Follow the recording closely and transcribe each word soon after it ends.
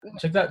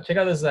Check out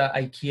this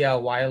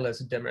IKEA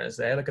wireless dimmers.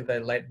 Look at the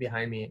light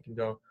behind me. It can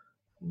go.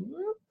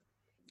 Whoop.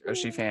 Oh,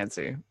 she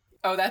fancy.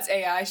 Oh, that's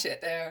AI shit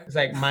there. It's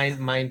like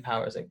mind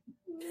power. It's like.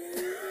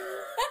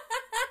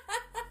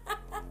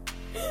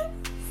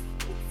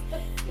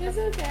 It's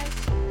okay.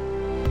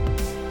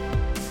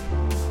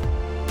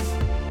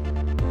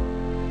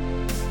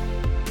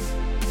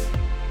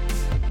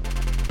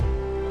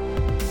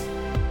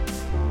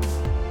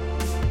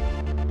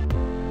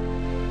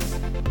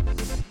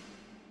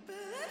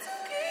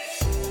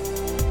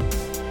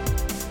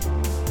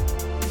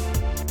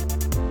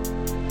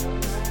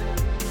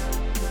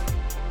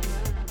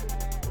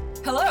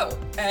 Hello,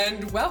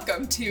 and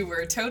welcome to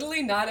We're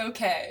Totally Not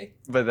Okay,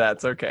 But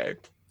that's okay.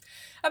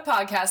 a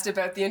podcast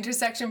about the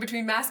intersection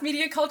between mass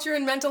media culture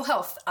and mental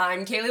health.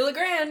 I'm Kaylee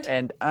LeGrand.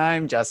 And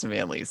I'm Justin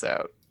Van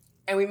Lieshout.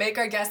 And we make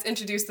our guests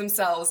introduce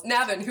themselves.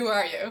 Navin, who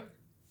are you?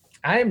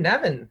 I'm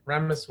Navin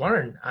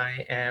Ramaswaran.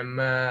 I am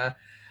a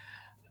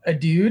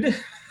dude.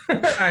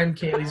 I'm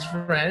Kaylee's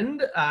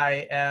friend.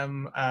 I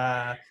am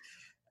a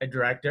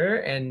director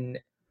and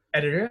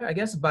editor, I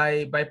guess,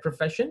 by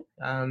profession.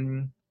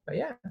 But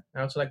yeah,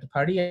 I also like to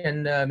party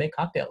and make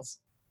cocktails.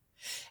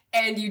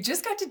 And you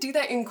just got to do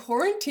that in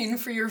quarantine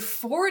for your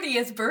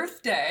 40th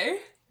birthday.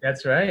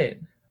 That's right.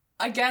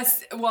 I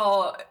guess,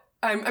 well,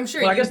 I'm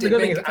sure Well, you I guess the did good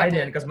thing make is a I couple-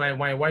 did because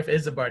my wife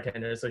is a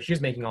bartender, so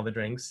she's making all the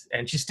drinks,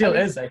 and she still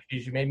is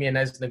actually. She made me a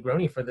nice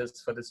Negroni for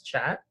this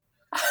chat.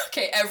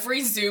 Okay,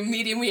 every Zoom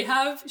meeting we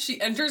have,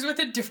 she enters with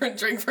a different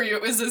drink for you.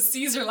 It was a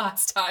Caesar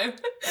last time.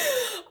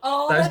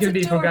 Oh, So I was that's going to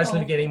be adorable.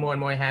 progressively getting more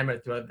and more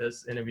hammered throughout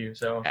this interview.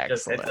 So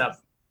just heads Excellent.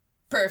 up.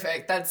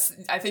 Perfect.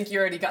 I think you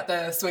already got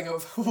the swing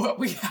of what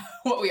we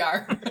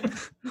are.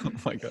 Oh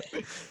my god.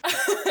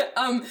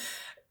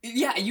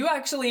 Yeah, you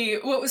actually,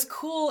 what was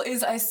cool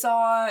is I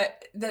saw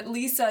that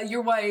Lisa,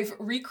 your wife,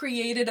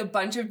 recreated a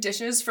bunch of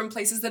dishes from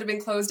places that have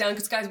been closed down.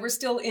 Because guys, we're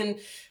still in,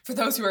 for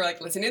those who are like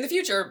listening in the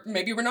future,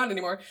 maybe we're not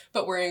anymore,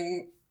 but we're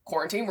in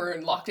quarantine, we're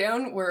in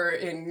lockdown, we're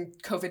in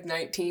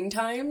COVID-19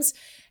 times.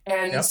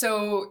 And Yep.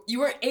 so you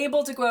weren't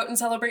able to go out and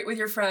celebrate with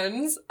your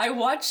friends. I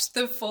watched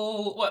the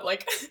full,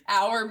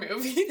 hour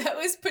movie that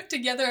was put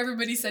together,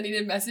 everybody sending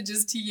in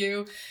messages to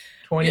you.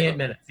 28 Yeah.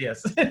 minutes,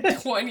 yes.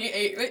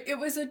 28. It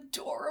was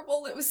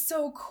adorable. It was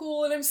so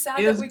cool, and I'm sad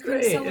It that was we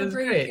couldn't great. It was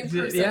celebrate great. in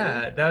person.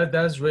 Yeah, that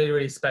was really,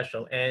 really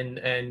special.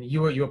 And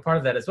you were part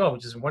of that as well,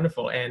 which is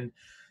wonderful. And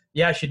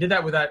yeah, she did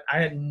that without, I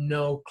had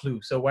no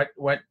clue. So what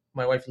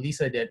my wife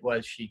Lisa did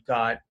was she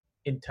got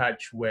in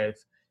touch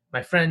with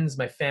my friends,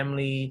 my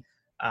family,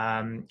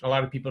 a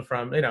lot of people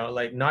from,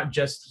 not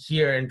just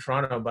here in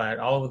Toronto, but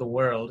all over the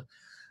world,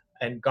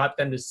 and got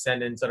them to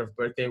send in sort of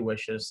birthday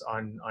wishes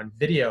on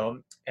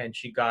video. And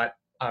she got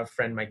our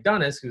friend Mike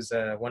Donis, who's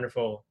a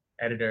wonderful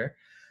editor,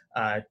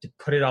 to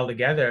put it all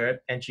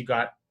together. And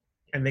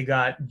they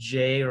got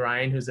Jay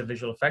Ryan, who's a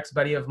visual effects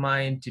buddy of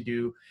mine,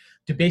 to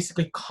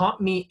basically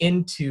comp me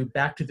into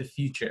Back to the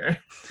Future.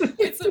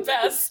 It's the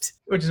best.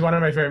 Which is one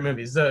of my favorite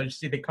movies. So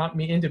they comped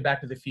me into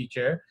Back to the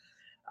Future.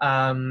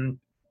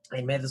 I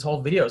made this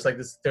whole video. It's like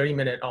this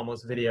 30-minute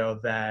almost video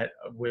that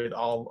with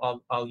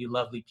all you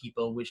lovely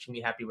people wishing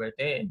me happy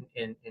birthday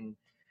in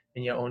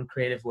your own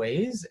creative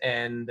ways.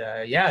 And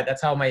yeah,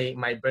 that's how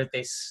my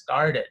birthday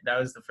started. That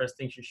was the first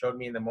thing she showed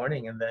me in the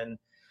morning, and then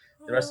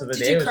the rest of the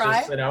Did day you was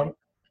cry? just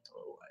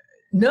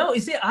No,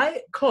 you see,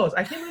 I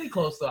came really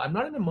close though. I'm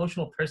not an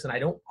emotional person. I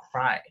don't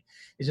cry.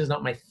 It's just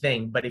not my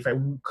thing. But if I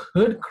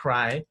could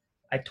cry,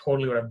 I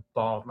totally would have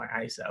bawled my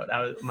eyes out.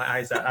 I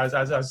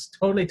was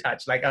totally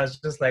touched. Like I was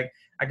just like,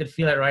 I could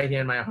feel it right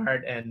here in my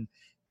heart, and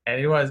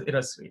it was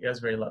sweet. It was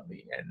very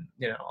lovely, and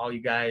all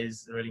you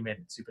guys really made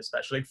it super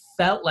special. It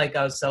felt like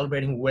I was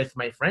celebrating with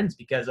my friends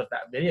because of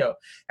that video,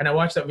 and I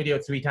watched that video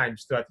 3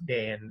 times throughout the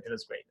day, and it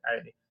was great. I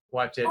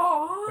watched it when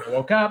I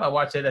woke up. I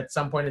watched it at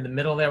some point in the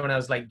middle there when I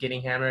was like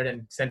getting hammered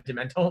and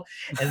sentimental,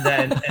 and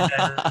then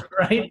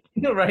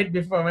right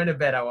before I went to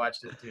bed, I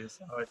watched it too.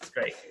 So it's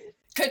great.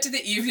 Cut to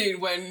the evening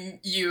when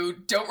you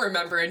don't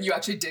remember and you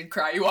actually did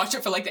cry. You watch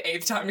it for like the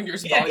 8th time and you're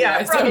just bawling your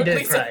I eyes probably out.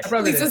 did cry. I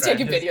probably did Lisa's cry.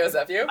 taking videos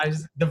of you.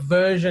 The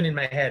version in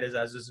my head is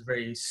I was just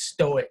very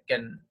stoic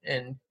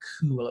and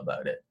cool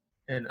about it,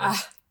 and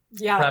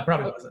Yeah.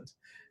 probably wasn't.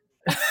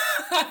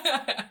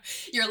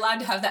 You're allowed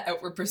to have that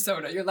outward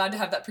persona. You're allowed to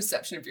have that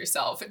perception of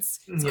yourself. It's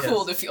Yes.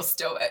 cool to feel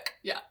stoic.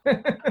 Yeah.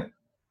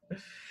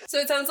 So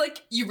it sounds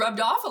like you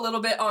rubbed off a little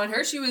bit on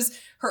her. She was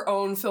her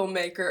own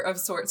filmmaker of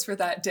sorts for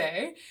that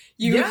day.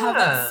 You have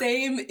Yeah. that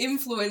same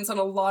influence on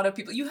a lot of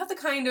people. You have the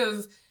kind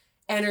of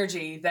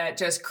energy that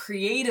just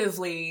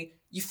creatively,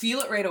 you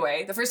feel it right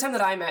away. The first time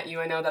that I met you,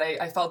 I know that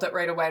I felt it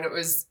right away, and it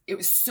was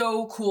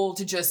so cool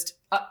to just,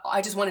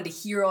 I just wanted to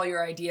hear all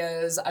your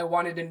ideas. I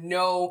wanted to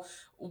know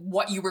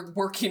what you were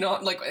working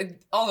on, like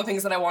all the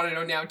things that I want to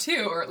know now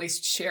too, or at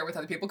least share with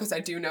other people, because I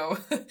do know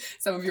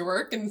some of your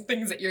work and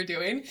things that you're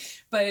doing.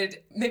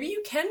 But maybe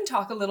you can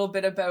talk a little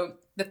bit about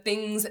the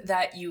things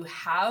that you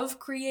have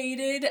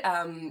created,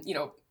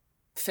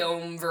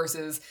 film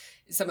versus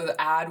some of the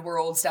ad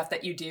world stuff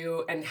that you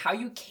do, and how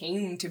you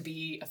came to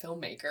be a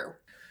filmmaker.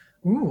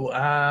 Ooh,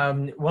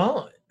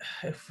 well,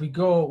 if we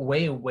go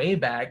way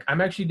back,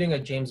 I'm actually doing a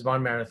James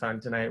Bond marathon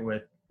tonight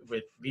with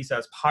Lisa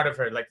as part of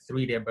her like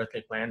 3-day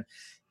birthday plan.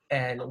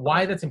 And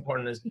why that's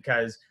important is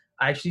because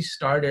I actually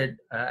started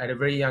at a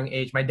very young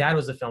age. My dad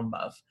was a film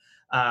buff,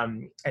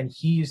 and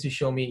he used to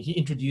show me. He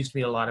introduced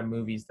me to a lot of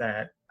movies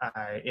that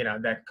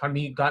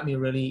that got me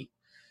really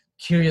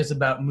curious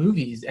about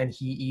movies. And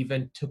he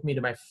even took me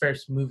to my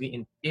first movie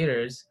in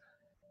theaters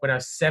when I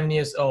was 7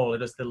 years old.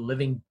 It was The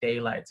Living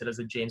Daylights. It was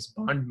a James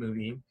Bond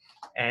movie,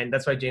 and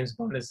that's why James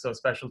Bond is so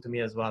special to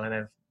me as well.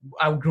 And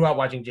I grew up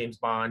watching James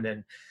Bond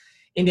and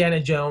Indiana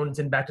Jones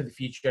and Back to the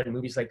Future and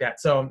movies like that.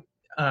 So,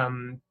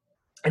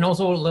 and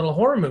also little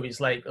horror movies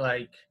like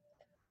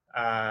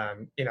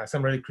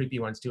some really creepy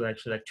ones too,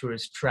 actually, like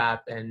Tourist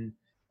Trap and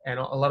a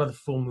lot of the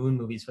full moon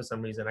movies for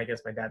some reason. I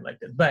guess my dad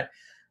liked it. But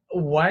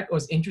what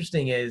was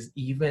interesting is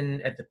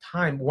even at the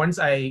time, once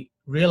I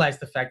realized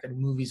the fact that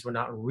movies were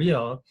not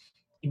real,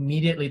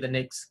 immediately the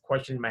next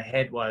question in my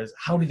head was,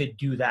 how did they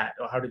do that?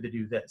 Or how did they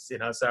do this?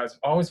 So I was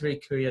always very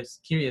curious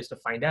to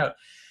find out.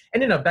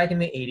 And, back in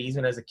the 80s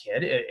when I was a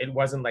kid, it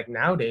wasn't like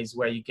nowadays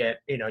where you get,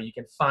 you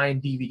can find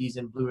DVDs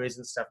and Blu-rays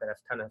and stuff that have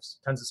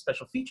tons of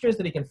special features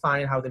that you can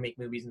find how they make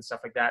movies and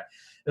stuff like that.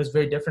 It was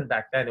very different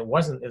back then. It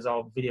was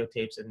all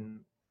videotapes and,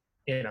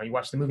 you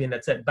watch the movie and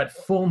that's it. But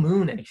Full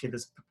Moon, actually,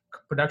 this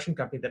production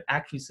company that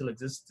actually still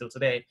exists till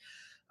today,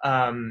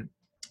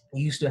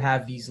 used to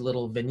have these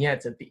little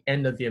vignettes at the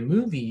end of their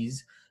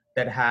movies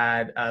that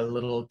had a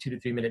little 2 to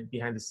 3 minute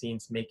behind the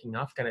scenes making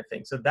of kind of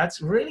thing. So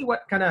that's really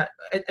what kind of,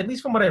 at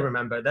least from what I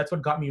remember, that's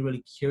what got me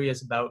really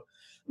curious about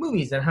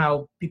movies and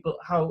how people,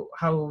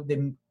 how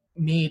they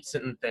made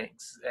certain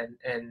things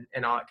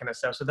and all that kind of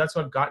stuff. So that's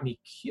what got me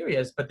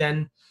curious. But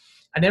then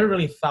I never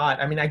really thought,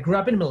 I grew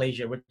up in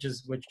Malaysia, which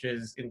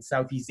is in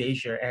Southeast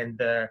Asia, and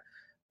the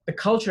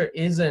culture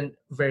isn't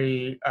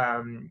very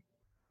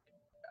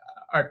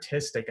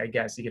artistic, I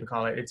guess you can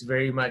call it. It's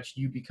very much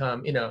you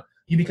become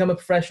a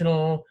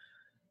professional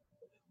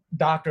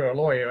doctor or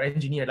lawyer or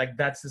engineer. Like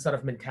that's the sort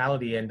of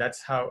mentality, and that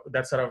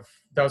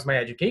was my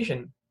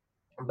education.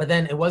 But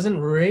then it wasn't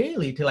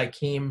really till I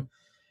came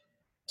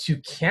to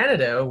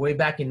Canada way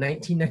back in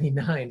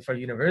 1999 for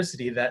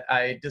university that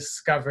I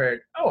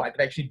discovered, I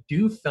could actually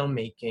do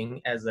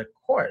filmmaking as a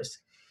course.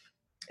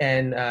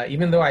 And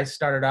even though I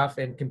started off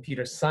in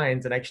computer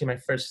science, and actually my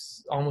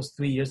first almost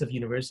 3 years of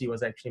university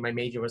was actually, my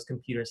major was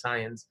computer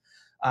science.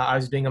 I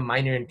was doing a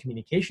minor in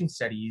communication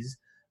studies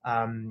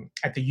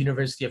at the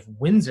University of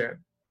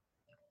Windsor,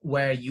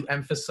 where you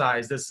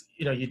emphasize this,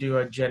 you do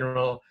a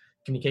general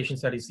communication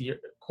studies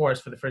course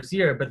for the first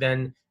year, but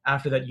then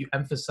after that you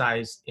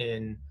emphasize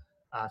in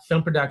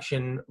film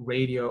production,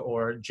 radio,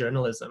 or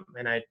journalism.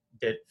 And I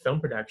did film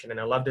production, and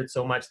I loved it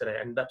so much that I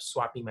ended up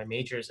swapping my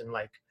majors in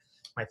like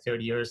my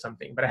third year or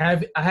something. But I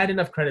had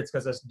enough credits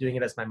because I was doing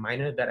it as my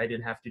minor that I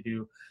didn't have to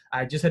do.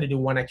 I just had to do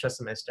one extra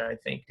semester, I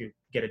think, to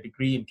get a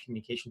degree in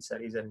communication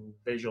studies and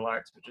visual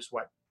arts, which is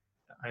what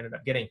I ended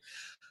up getting.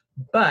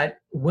 But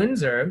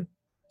Windsor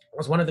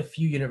was one of the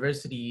few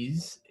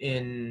universities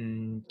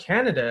in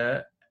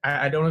Canada,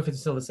 I don't know if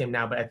it's still the same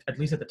now, but at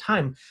least at the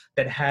time,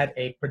 that had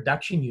a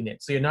production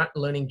unit. So you're not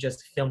learning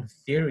just film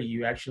theory,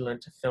 you actually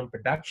learn to film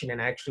production.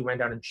 And I actually went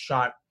out and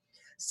shot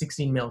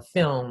 16 mil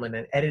film and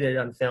then edited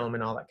on film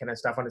and all that kind of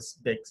stuff on a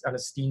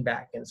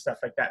Steenbeck and stuff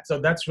like that.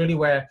 So that's really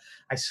where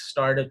I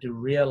started to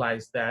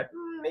realize that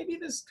maybe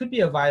this could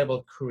be a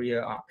viable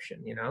career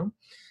option,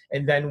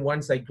 And then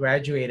once I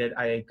graduated,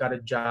 I got a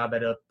job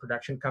at a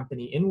production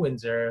company in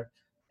Windsor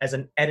as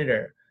an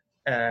editor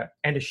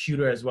and a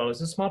shooter as well.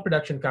 It's a small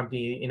production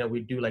company.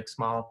 We do like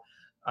small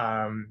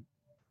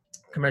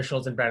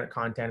commercials and branded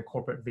content,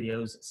 corporate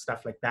videos,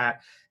 stuff like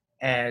that.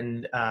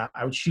 And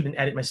I would shoot and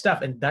edit my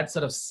stuff. And that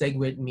sort of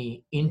segued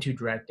me into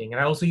directing.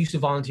 And I also used to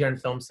volunteer on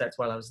film sets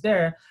while I was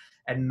there,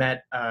 and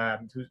met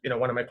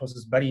one of my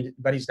closest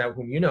buddies now,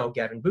 whom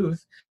Gavin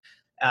Booth,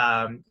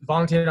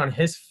 volunteered on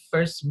his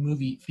first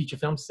movie feature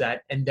film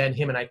set. And then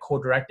him and I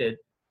co-directed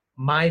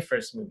my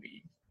first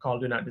movie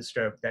called Do Not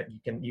Disturb that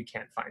you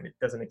can't find. It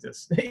doesn't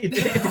exist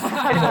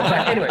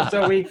anymore. But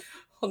so we...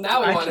 Well,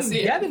 now we want to see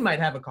it. Gavin might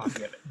have a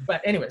copy of it.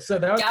 But anyway, so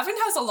that was... Gavin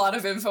has a lot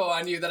of info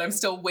on you that I'm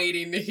still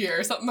waiting to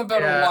hear. Something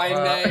about a wine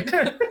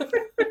nag.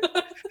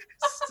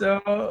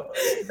 So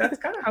that's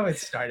kind of how it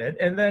started.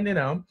 And then,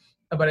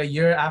 about a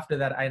year after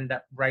that, I ended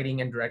up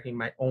writing and directing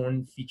my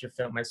own feature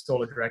film, my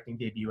solo directing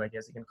debut, I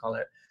guess you can call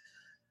it.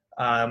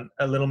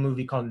 A little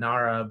movie called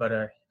Nara, about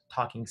a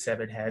talking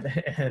severed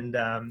head. And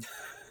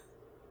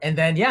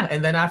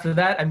then after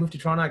that, I moved to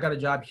Toronto. I got a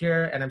job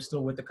here, and I'm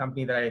still with the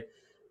company that I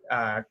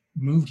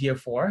moved here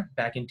for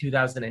back in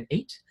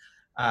 2008.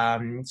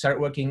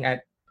 Started working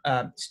at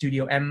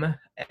Studio M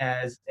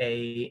as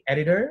a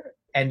editor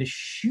and a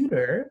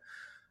shooter,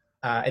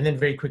 and then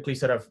very quickly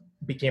sort of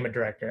became a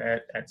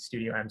director at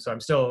Studio M.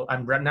 So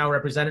I'm now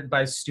represented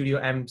by Studio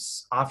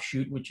M's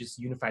offshoot, which is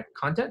Unified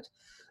Content,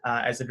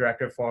 as the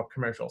director for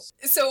commercials.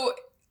 So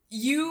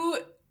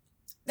I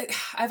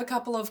have a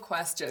couple of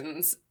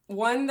questions.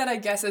 One that I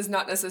guess is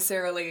not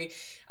necessarily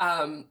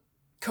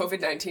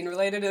COVID-19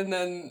 related, and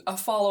then a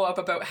follow-up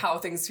about how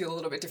things feel a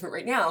little bit different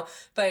right now.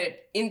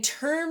 But in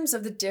terms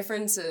of the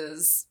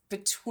differences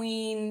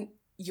between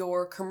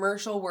your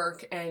commercial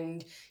work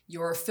and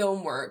your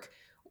film work,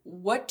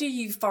 what do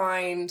you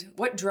find,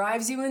 what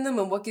drives you in them,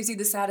 and what gives you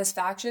the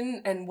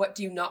satisfaction, and what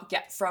do you not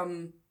get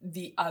from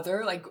the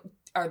other? Like,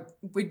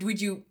 would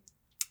you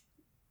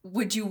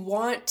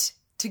want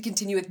to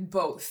continue with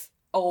both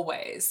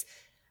always?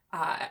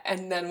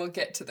 And then we'll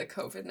get to the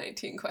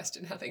COVID-19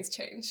 question, how things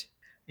change.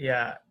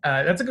 Yeah,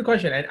 that's a good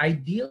question. And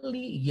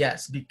ideally,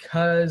 yes,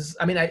 because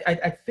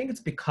I think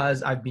it's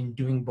because I've been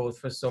doing both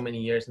for so many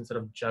years and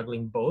sort of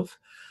juggling both.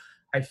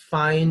 I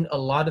find a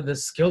lot of the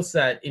skill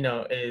set,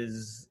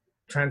 is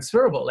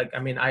transferable. Like, I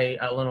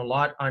learn a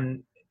lot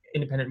on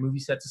independent movie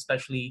sets,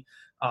 especially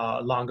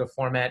longer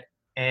format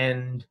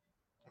and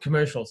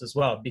commercials as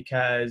well,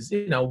 because,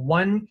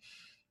 one,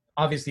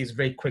 obviously it's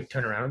very quick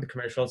turnaround. The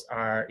commercials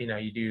are,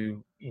 you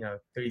do,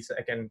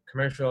 30-second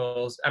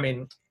commercials.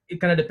 It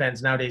kind of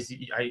depends. Nowadays,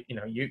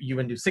 you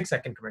even do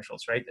 6-second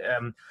commercials, right?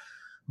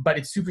 But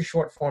it's super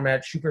short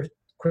format, super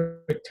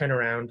quick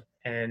turnaround,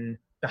 and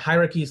the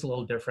hierarchy is a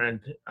little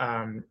different.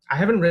 I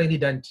haven't really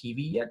done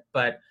TV yet,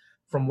 but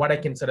from what I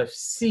can sort of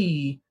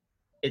see,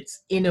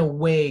 it's in a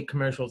way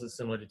commercials is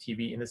similar to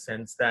TV in the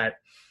sense that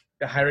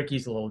the hierarchy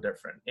is a little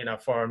different.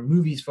 For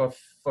movies, for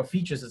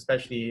features,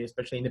 especially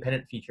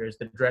independent features,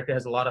 the director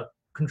has a lot of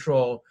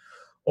control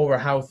over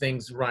how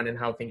things run and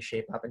how things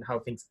shape up and how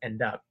things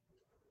end up.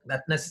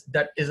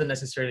 That isn't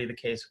necessarily the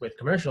case with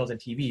commercials and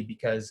TV,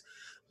 because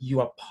you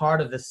are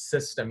part of the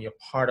system. You're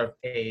part of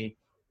a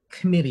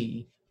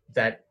committee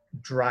that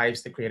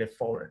drives the creative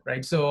forward,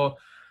 right? So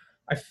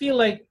I feel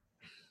like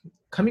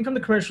coming from the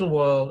commercial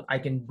world, I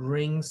can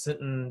bring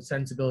certain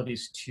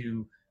sensibilities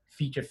to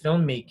feature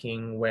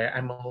filmmaking where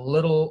I'm a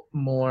little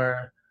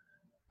more,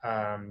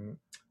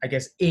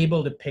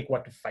 able to pick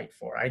what to fight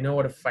for. I know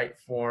what to fight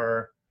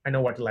for. I know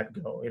what to let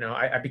go.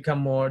 I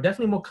become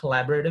definitely more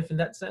collaborative in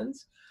that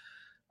sense.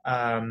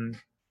 And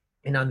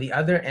on the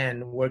other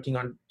end, working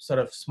on sort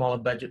of smaller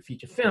budget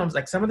feature films,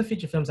 like some of the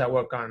feature films I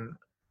work on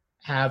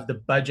have the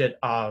budget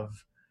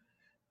of,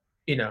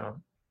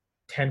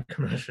 10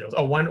 commercials,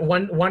 or one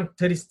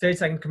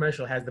 30-second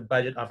commercial has the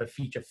budget of a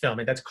feature film.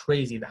 And that's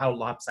crazy how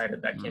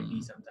lopsided that can be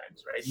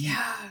sometimes, right?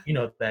 Yeah. You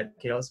know that,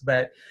 chaos.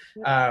 But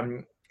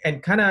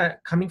and kind of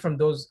coming from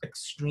those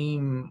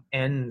extreme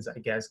ends, I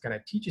guess, kind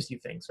of teaches you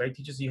things, right?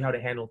 Teaches you how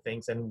to handle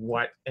things and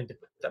to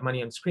put that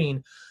money on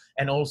screen,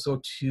 and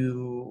also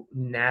to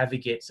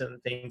navigate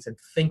certain things and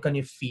think on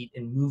your feet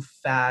and move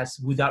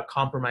fast without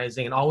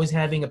compromising, and always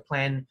having a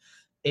plan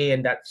A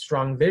and that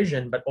strong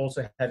vision, but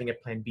also having a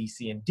plan B,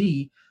 C, and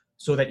D,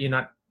 so that you're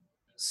not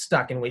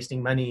stuck and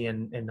wasting money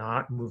and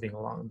not moving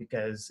along.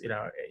 Because,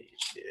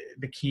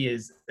 the key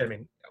is,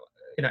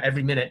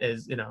 every minute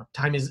is,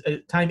 time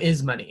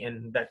is money.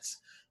 And that's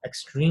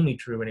extremely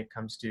true when it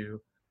comes to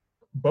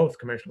both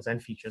commercials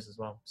and features as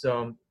well.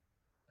 So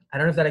I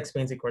don't know if that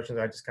explains the question.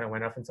 I just kind of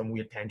went off on some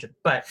weird tangent,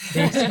 but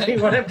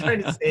basically what I'm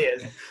trying to say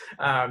is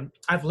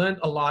I've learned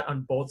a lot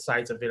on both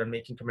sides of it, on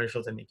making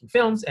commercials and making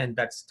films. And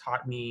that's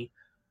taught me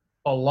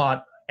a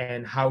lot,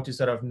 and how to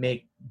sort of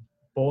make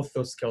both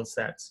those skill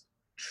sets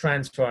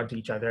transfer onto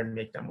each other and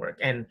make them work.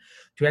 And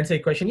to answer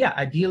your question, yeah,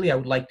 ideally I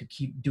would like to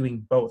keep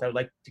doing both. I would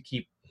like to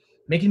keep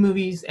making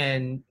movies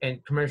and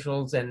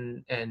commercials,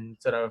 and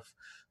sort of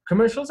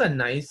commercials are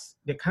nice.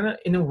 They're kind of,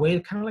 in a way,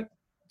 kind of like,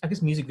 I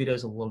guess music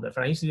videos are a little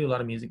different. I used to do a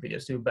lot of music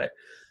videos too, but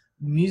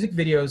music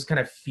videos kind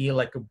of feel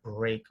like a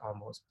break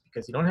almost,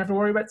 because you don't have to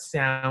worry about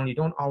sound. You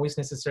don't always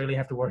necessarily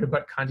have to worry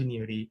about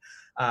continuity.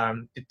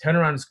 The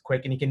turnaround is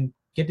quick, and you can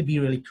get to be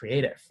really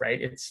creative,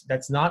 right?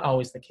 That's not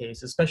always the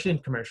case, especially in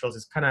commercials.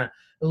 It's kind of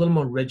a little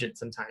more rigid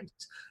sometimes,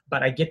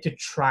 but I get to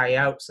try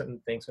out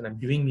certain things when I'm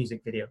doing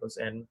music videos,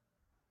 and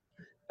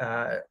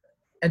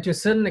to a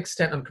certain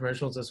extent on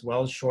commercials as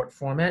well, short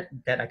format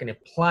that I can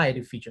apply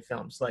to feature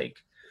films. Like,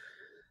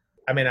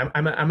 I'm a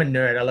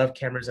nerd. I love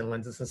cameras and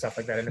lenses and stuff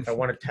like that. And if I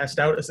want to test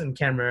out a certain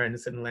camera and a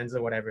certain lens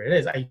or whatever it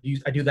is, I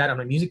do that on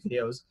my music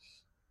videos,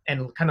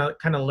 and kind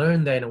of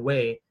learn that in a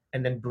way,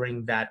 and then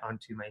bring that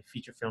onto my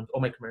feature films or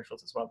my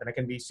commercials as well. Then I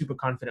can be super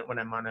confident when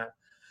I'm on a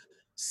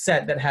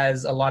set that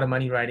has a lot of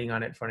money riding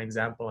on it, for an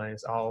example, and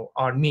it's all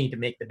on me to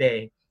make the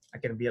day. I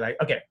can be like,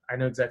 okay, I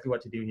know exactly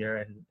what to do here,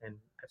 and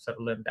I've sort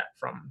of learned that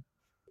from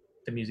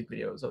the music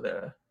videos, or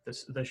the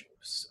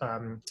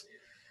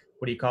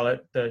what do you call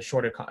it? The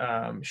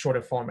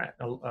shorter format,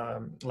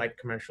 like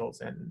commercials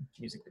and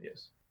music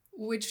videos.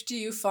 Which do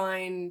you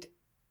find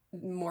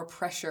more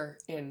pressure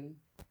in,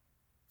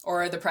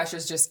 or are the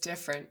pressures just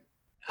different?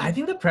 I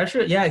think the pressure,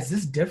 it's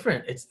just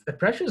different. The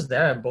pressure is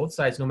there on both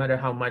sides, no matter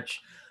how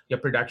much your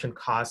production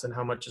costs and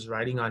how much is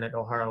riding on it,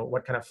 or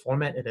what kind of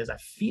format it is. I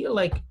feel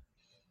like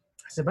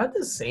it's about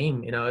the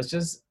same. It's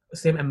just the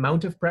same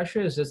amount of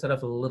pressure. It's just sort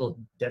of a little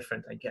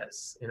different, I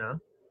guess.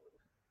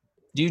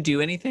 Do you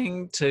do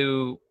anything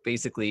to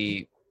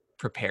basically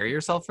prepare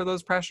yourself for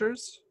those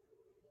pressures?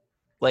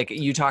 Like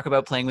you talk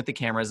about playing with the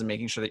cameras and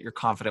making sure that you're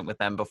confident with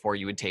them before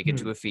you would take it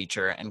to a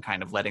feature, and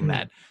kind of letting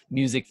that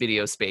music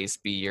video space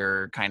be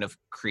your kind of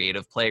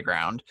creative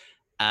playground.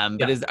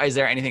 But is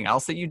there anything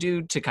else that you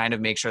do to kind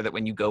of make sure that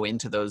when you go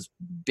into those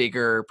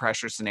bigger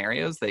pressure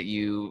scenarios that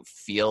you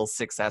feel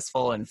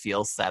successful and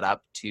feel set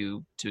up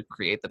to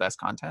create the best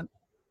content?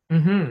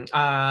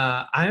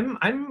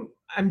 I'm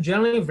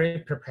generally very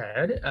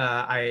prepared.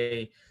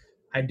 I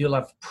do a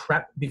lot of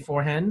prep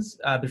beforehand,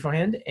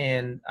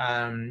 and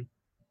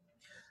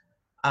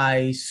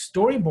I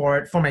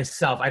storyboard for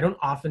myself. I don't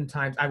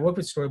oftentimes, I work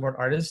with storyboard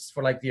artists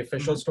for like the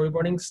official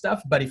storyboarding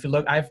stuff. But if you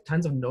look, I have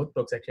tons of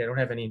notebooks. Actually, I don't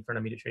have any in front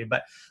of me to show you,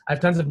 but I have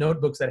tons of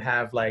notebooks that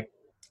have like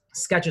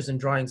sketches and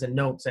drawings and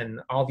notes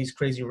and all these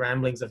crazy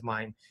ramblings of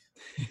mine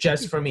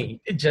just for me,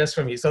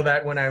 so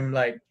that when I'm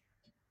like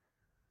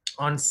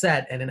on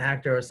set and an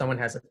actor or someone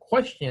has a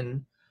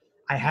question,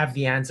 I have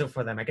the answer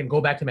for them. I can go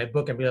back to my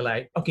book and be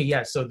like, okay,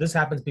 yeah, so this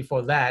happens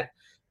before that,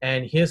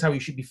 and here's how you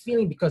should be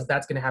feeling because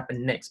that's going to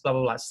happen next, blah,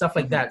 blah, blah, stuff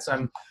like that.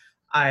 So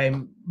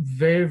I'm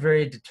very,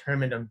 very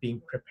determined on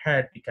being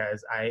prepared,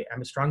 because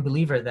I'm a strong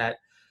believer that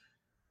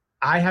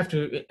I have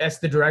to, as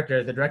the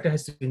director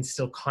has to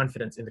instill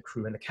confidence in the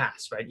crew and the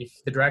cast, right?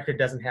 If the director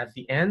doesn't have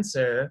the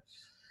answer,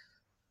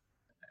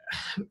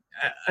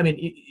 I mean,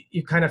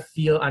 you kind of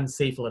feel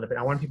unsafe a little bit.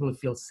 I want people to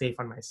feel safe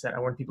on my set. I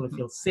want people to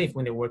feel safe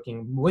when they're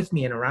working with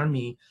me and around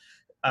me.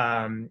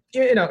 Even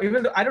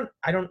though I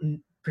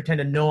don't pretend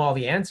to know all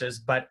the answers,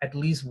 but at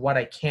least what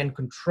I can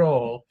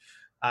control,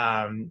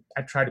 I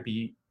try to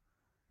be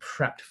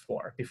prepped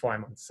for before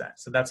I'm on set.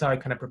 So that's how I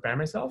kind of prepare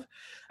myself.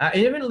 And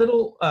even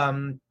little,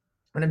 when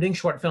I'm doing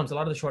short films, a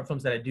lot of the short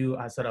films that I do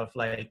are sort of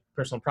like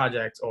personal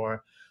projects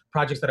or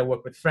projects that I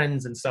work with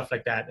friends and stuff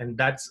like that. And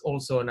that's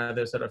also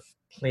another sort of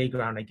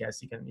playground, I guess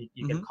you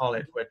can call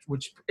it,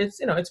 which it's,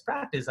 it's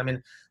practice. I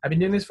mean, I've been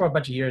doing this for a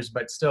bunch of years,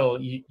 but still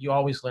you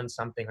always learn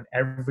something on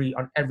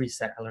every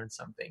set. I learn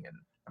something, and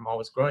I'm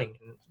always growing,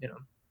 and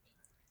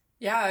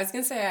Yeah, I was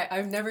going to say,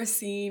 I've never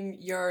seen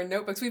your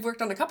notebooks. We've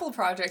worked on a couple of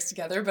projects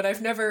together, but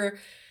I've never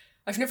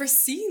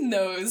seen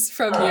those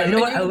from you. You know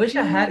what? I wish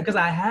I had, because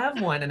I have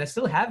one and I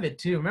still have it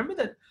too. Remember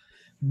that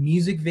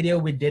music video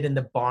we did in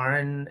the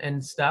barn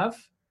and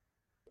stuff?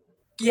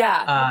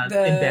 Yeah. In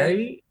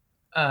Barrie,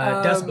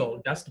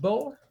 Dust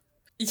Bowl.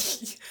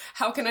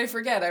 How can I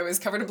forget? I was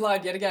covered in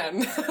blood yet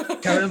again.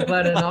 Covered in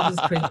blood and all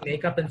this crazy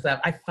makeup and stuff.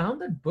 I found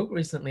that book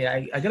recently.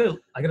 I gotta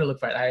look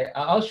for it.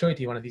 I'll show it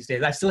to you one of these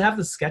days. I still have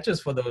the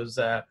sketches for those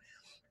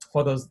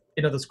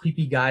those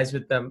creepy guys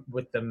with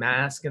the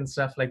mask and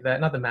stuff like that.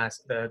 Not the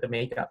mask, the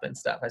makeup and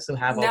stuff. I still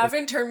have all.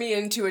 Navin turned me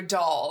into a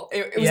doll.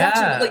 It was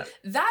actually like,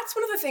 that's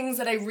one of the things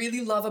that I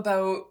really love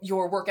about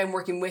your work and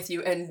working with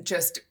you, and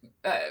just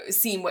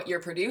seeing what you're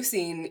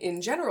producing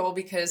in general,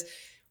 because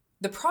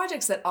the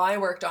projects that I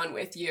worked on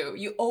with you,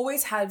 you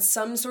always had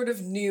some sort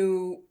of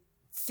new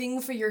thing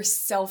for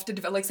yourself to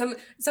develop, like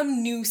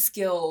some new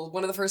skill.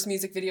 One of the first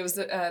music videos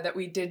that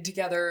we did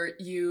together,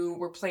 you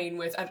were playing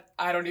with,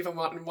 I don't even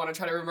want to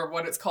try to remember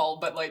what it's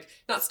called, but like,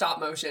 not stop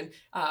motion,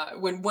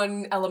 when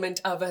one element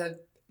of a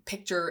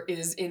picture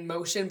is in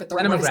motion, but the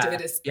rest of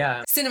it is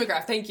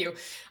cinematograph. Thank you.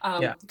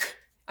 I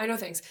know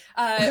things.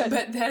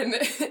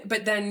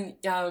 But then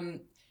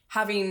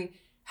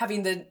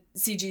having the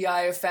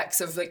CGI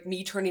effects of like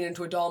me turning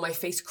into a doll, my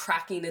face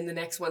cracking in the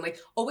next one, like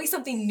always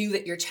something new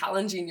that you're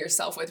challenging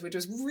yourself with, which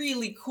was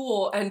really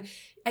cool. And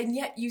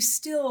yet you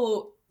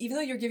still, even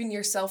though you're giving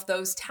yourself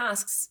those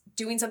tasks,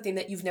 doing something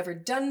that you've never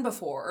done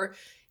before,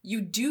 you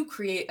do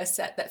create a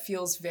set that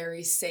feels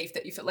very safe,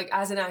 that you feel like,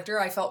 as an actor,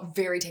 I felt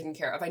very taken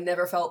care of. I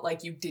never felt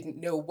like you didn't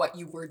know what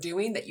you were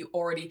doing, that you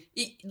already,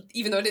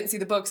 even though I didn't see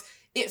the books,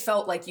 it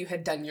felt like you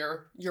had done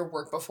your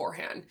work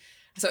beforehand.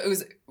 So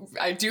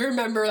I do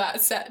remember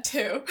that set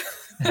too.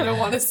 I don't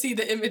want to see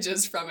the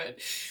images from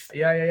it.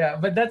 Yeah.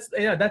 But that's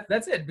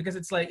it, because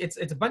it's like,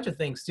 it's a bunch of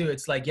things too.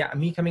 It's like,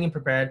 me coming in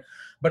prepared,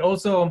 but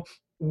also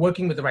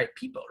working with the right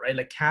people, right?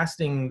 Like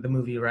casting the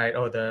movie right,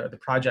 or the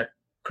project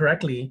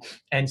correctly,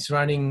 and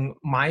surrounding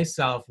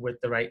myself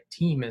with the right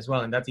team as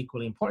well. And that's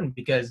equally important,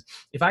 because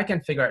if I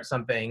can figure out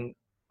something,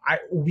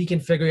 we can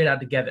figure it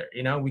out together.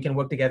 We can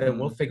work together and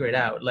we'll figure it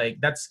out. Like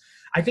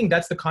I think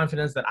that's the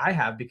confidence that I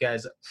have,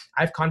 because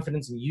I have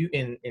confidence in you,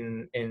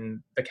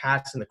 in the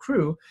cast and the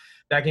crew,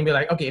 that I can be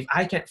like, okay, if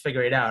I can't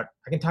figure it out,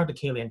 I can talk to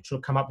Kaylee and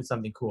she'll come up with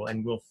something cool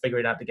and we'll figure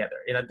it out together.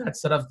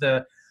 That's sort of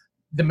the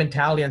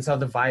mentality and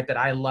sort of the vibe that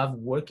I love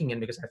working in,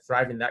 because I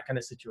thrive in that kind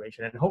of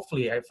situation. And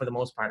hopefully, for the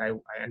most part, I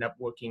end up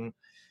working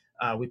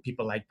with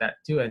people like that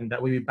too. And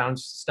that way we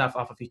bounce stuff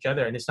off of each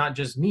other. And it's not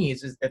just me,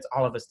 it's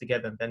all of us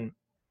together. And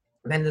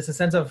then there's a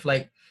sense of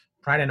like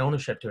pride and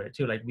ownership to it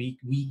too. Like we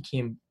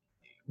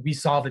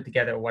solved it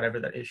together, whatever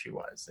that issue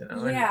was.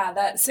 Yeah,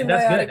 that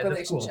symbiotic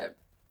relationship.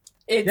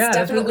 It's Yeah,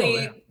 that's really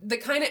definitely cool, the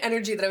kind of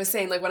energy that I was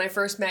saying, like when I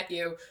first met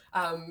you.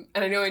 And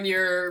I know in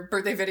your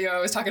birthday video,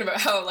 I was talking about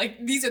how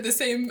like these are the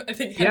same, I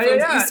think,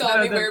 headphones that you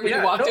saw me wear when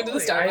you walked into the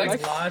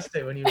Starbucks. I lost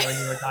it when you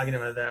were talking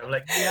about that. I'm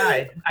like,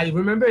 yeah, I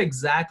remember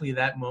exactly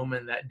that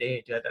moment, that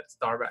day at that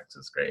Starbucks.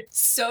 Was great.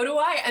 So do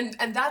I,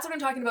 and that's what I'm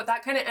talking about.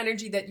 That kind of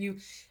energy that you.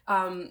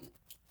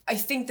 I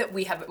think that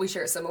we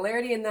share a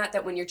similarity in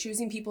that when you're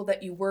choosing people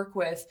that you work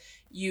with,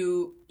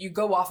 you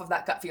go off of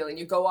that gut feeling.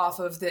 You go off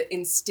of the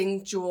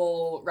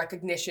instinctual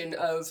recognition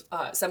of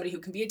somebody who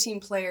can be a team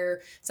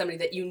player, somebody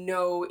that you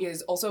know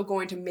is also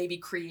going to maybe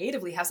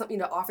creatively have something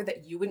to offer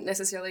that you wouldn't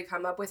necessarily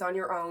come up with on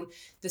your own,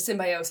 the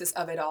symbiosis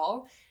of it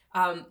all.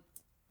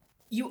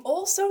 You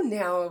also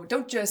now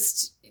don't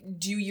just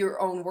do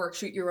your own work,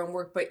 shoot your own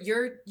work, but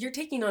you're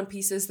taking on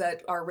pieces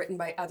that are written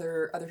by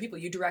other people.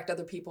 You direct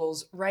other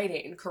people's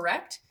writing,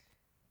 correct?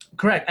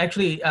 Correct.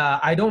 Actually,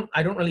 I don't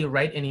really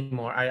write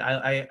anymore.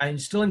 I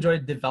still enjoy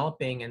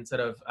developing and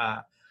sort of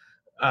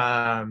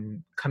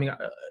coming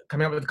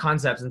up with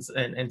concepts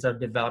and sort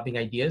of developing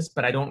ideas,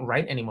 but I don't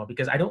write anymore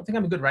because I don't think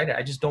I'm a good writer.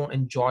 I just don't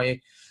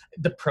enjoy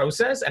the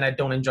process, and I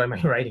don't enjoy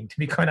my writing, to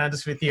be quite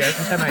honest with you.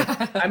 Every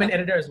time I'm an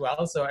editor as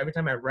well, so every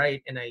time I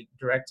write and I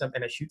direct something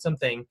and I shoot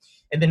something,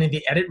 and then in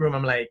the edit room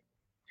I'm like,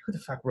 who the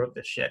fuck wrote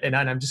this shit? And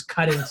I'm just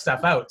cutting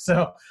stuff out.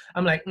 So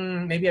I'm like,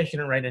 maybe I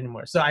shouldn't write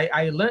anymore. So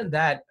I learned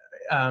that.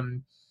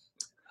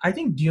 I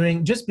think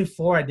just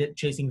before I did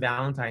Chasing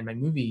Valentine, my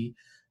movie,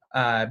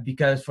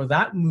 because for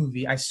that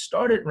movie, I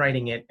started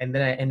writing it, and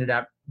then I ended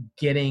up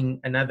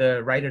getting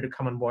another writer to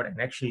come on board and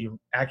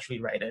actually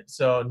write it.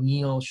 So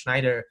Neil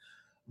Schneider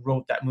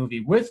wrote that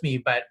movie with me,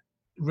 but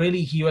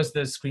really he was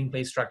the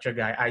screenplay structure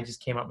guy. I just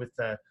came up with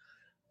the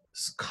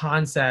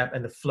concept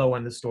and the flow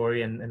and the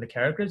story and the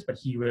characters, but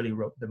he really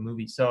wrote the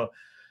movie. So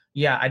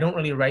yeah, I don't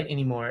really write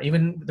anymore.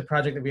 Even the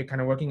project that we're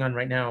kind of working on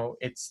right now,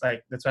 it's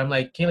like, that's why I'm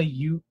like, Kayla,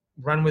 you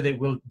run with it,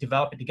 we'll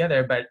develop it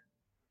together, but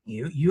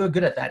you are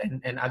good at that,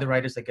 and other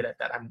writers are good at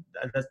that.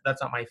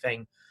 That's not my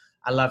thing.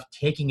 I love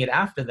taking it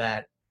after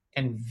that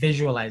and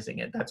visualizing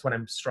it. That's what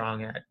I'm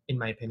strong at, in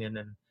my opinion.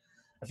 And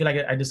I feel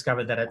like I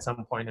discovered that at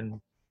some point in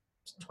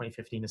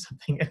 2015 or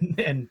something,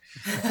 and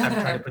I'm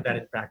trying to put that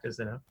in practice,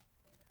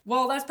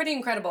 Well, that's pretty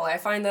incredible. I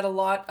find that a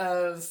lot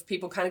of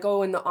people kind of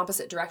go in the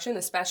opposite direction,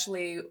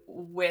 especially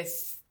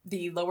with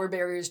the lower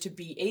barriers to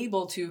be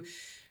able to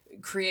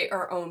create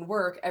our own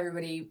work.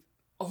 Everybody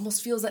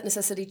almost feels that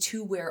necessity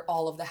to wear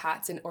all of the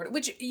hats in order,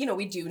 which,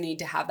 we do need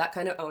to have that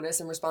kind of onus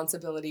and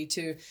responsibility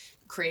to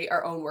create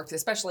our own works,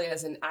 especially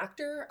as an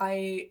actor.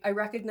 I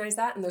recognize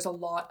that. And there's a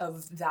lot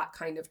of that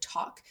kind of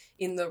talk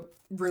in the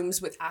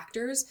rooms with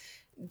actors,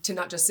 to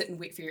not just sit and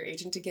wait for your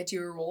agent to get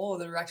you a role, or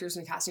the directors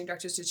and casting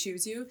directors to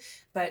choose you.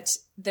 But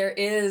there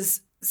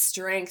is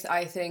strength,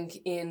 I think,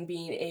 in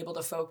being able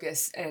to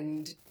focus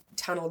and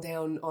tunnel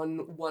down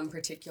on one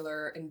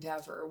particular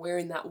endeavor,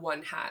 wearing that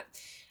one hat.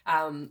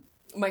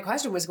 My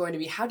question was going to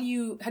be, how do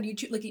you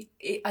choose? Like,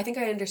 I think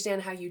I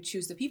understand how you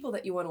choose the people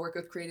that you want to work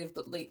with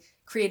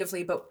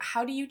creatively, but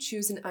how do you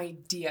choose an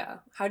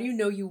idea? How do you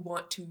know you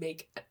want to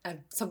make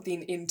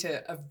something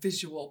into a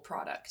visual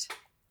product?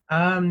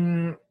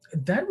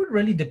 That would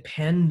really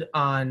depend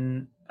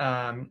on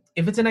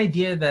if it's an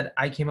idea that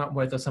I came up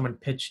with or someone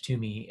pitched to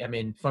me. I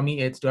mean, for me,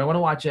 it's, do I want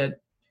to watch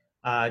it?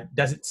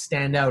 Does it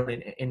stand out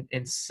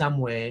in some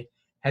way?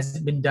 Has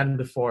it been done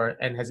before,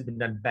 and has it been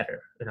done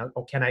better?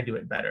 Or can I do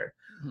it better?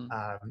 Mm-hmm.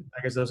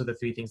 I guess those are the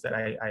three things that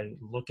I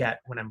look at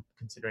when I'm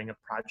considering a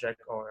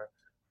project, or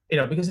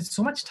because it's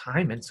so much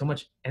time and so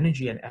much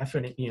energy and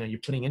effort, you're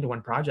putting into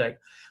one project.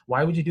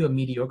 Why would you do a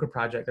mediocre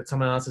project that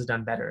someone else has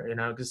done better?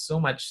 Because so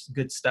much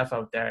good stuff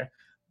out there.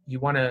 You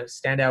want to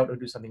stand out or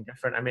do something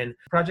different. I mean,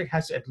 the project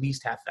has to at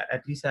least have that.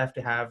 At least have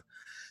to have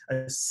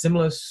a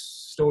similar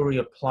story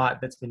or plot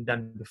that's been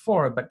done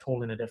before, but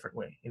told in a different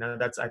way.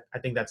 I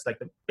think that's like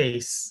the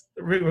base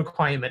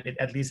requirement. It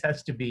at least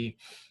has to be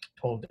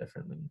told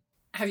differently.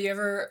 Have you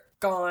ever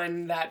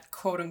gone that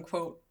quote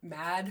unquote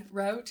mad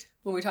route?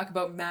 When we talk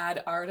about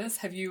mad artists,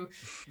 have you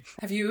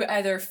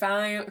either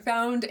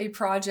found a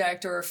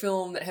project or a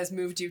film that has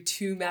moved you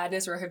to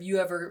madness, or have you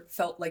ever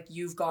felt like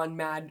you've gone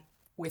mad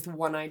with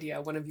one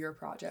idea, one of your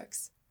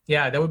projects?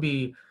 Yeah, that would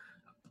be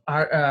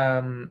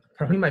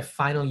probably my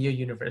final year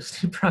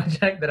university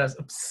project that I was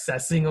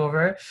obsessing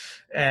over,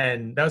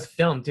 and that was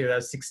film too. That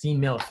was 16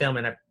 mil film,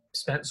 and I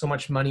spent so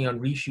much money on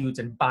reshoots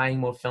and buying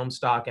more film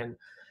stock and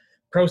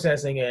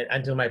processing it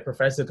until my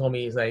professor told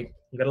me, he's like,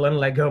 you gotta learn to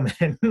let go,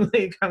 man.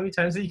 Like, how many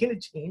times are you gonna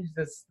change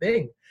this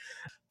thing?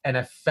 And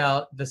I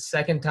felt the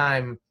second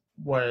time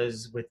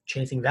was with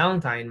Chasing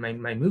Valentine,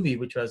 my movie,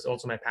 which was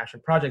also my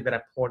passion project that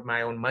I poured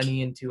my own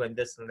money into, and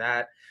this and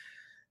that.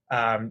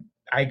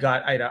 I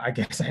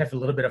guess I have a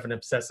little bit of an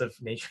obsessive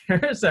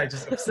nature, so I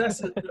just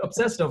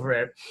obsessed over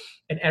it.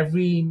 And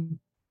every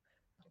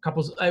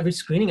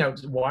screening I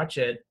would watch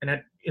it,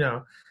 and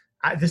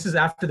this is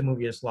after the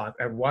movie is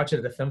locked. I watch it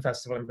at the film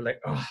festival and be like,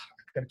 oh, I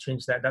gotta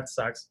change that. That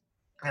sucks.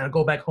 And I'll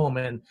go back home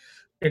and,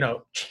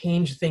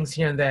 change things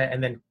here and there,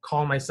 and then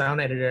call my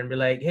sound editor and be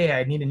like, hey,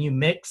 I need a new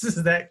mix.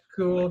 Is that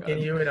cool? Can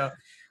you,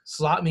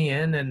 slot me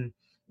in and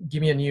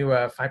give me a new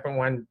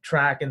 5.1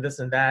 track and this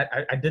and that.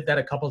 I did that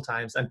a couple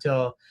times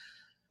until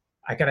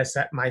I kind of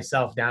set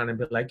myself down and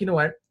be like, you know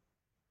what?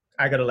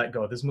 I got to let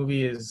go. This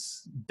movie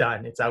is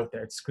done. It's out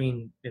there. It's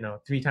screened,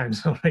 3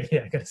 times already.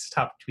 I got to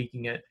stop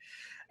tweaking it.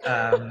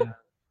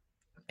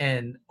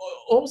 And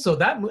also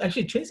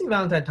actually Chasing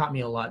Valentine taught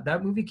me a lot.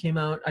 That movie came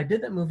out, I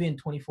did that movie in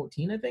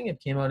 2014, I think. It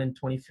came out in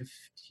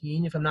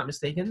 2015, if I'm not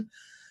mistaken.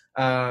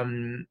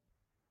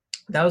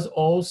 That was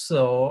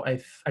also,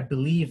 I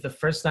believe, the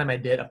first time I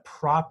did a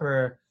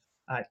proper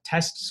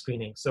test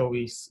screening. So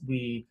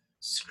we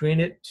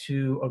screened it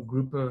to a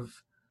group of,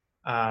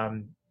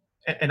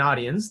 an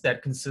audience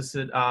that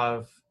consisted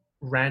of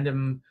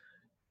random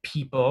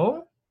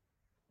people,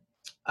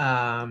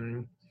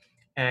 and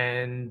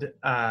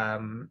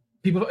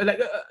people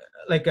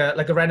like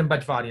a random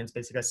bunch of audience,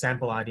 basically a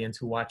sample audience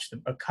who watched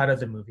a cut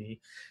of the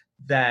movie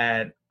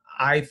that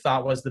I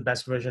thought was the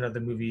best version of the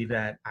movie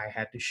that I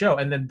had to show.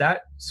 And then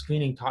that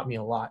screening taught me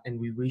a lot, and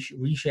we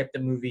reshaped the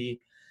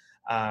movie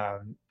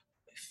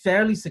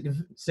fairly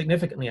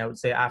significantly, I would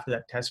say, after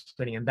that test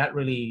screening. And that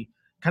really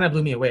kind of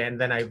blew me away.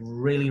 And then I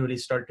really, really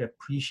started to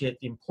appreciate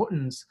the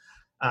importance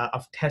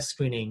of test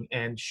screening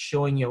and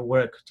showing your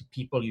work to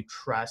people you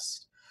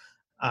trust,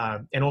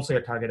 and also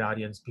your target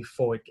audience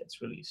before it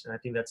gets released. And I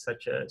think that's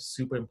such a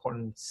super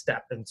important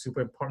step and super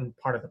important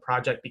part of the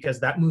project, because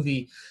that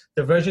movie,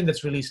 the version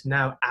that's released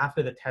now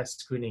after the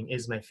test screening,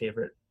 is my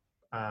favorite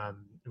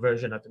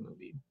version of the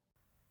movie.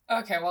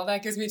 Okay, well,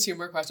 that gives me 2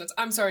 more questions.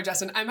 I'm sorry,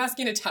 Justin. I'm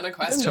asking a ton of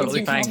questions.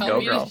 Totally fine. Go,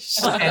 girl.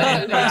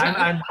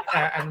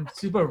 I'm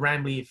super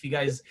rambly. If you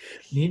guys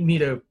need me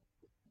to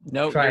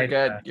No, you're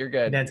good. You're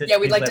good. Yeah,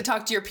 we'd like to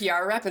talk to your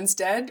PR rep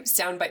instead.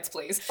 Sound bites,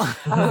 please.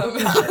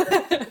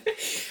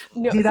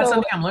 No, See, that's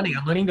something I'm learning.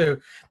 I'm learning to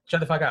shut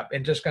the fuck up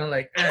and just kind of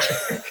like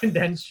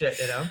condense shit,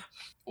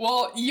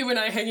 Well, you and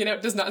I hanging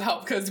out does not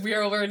help, because we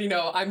are already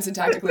I'm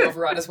syntactically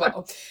overwrought as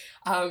well.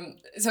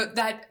 So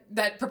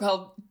that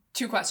propelled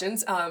 2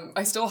 questions.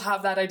 I still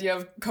have that idea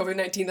of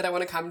COVID-19 that I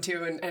want to come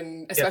to,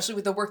 and especially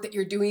with the work that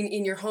you're doing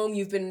in your home.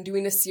 You've been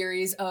doing a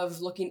series of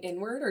looking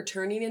inward, or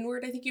turning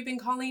inward, I think you've been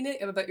calling it,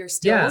 about your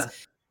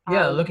stills.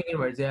 Yeah, looking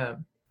inwards, yeah.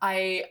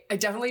 I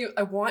definitely,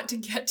 I want to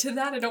get to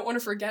that. I don't want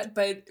to forget,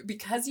 but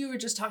because you were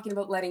just talking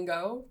about letting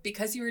go,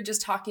 because you were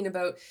just talking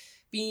about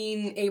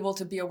being able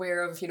to be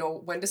aware of,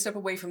 when to step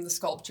away from the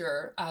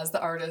sculpture as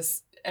the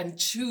artist and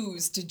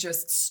choose to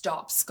just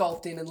stop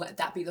sculpting and let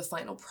that be the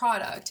final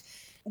product.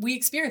 We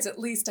experience, at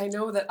least I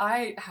know that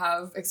I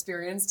have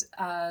experienced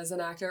as an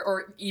actor,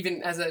 or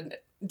even as a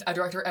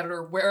director,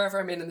 editor, wherever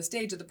I'm in the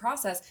stage of the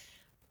process,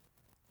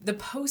 the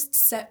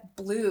post-set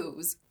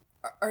blues.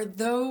 Are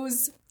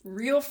those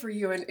real for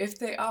you? And if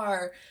they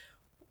are,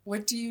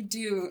 what do you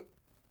do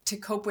to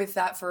cope with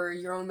that for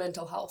your own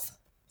mental health?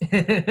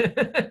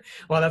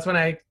 Well, that's when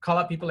I call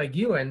up people like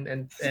you and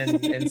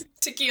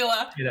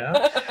tequila.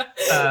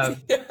 Start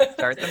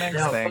the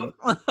next thing.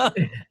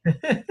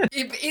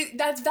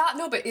 That's that.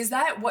 No, but is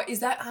that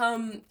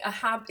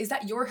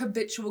your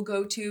habitual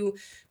go-to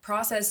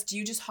process? Do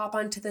you just hop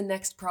onto the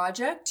next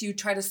project? Do you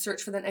try to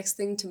search for the next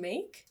thing to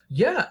make?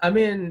 Yeah, I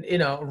mean,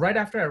 right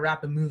after I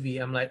wrap a movie,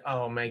 I'm like,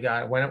 oh my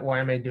God, why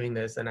am I doing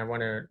this? And I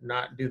want to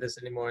not do this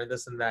anymore, and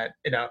this and that,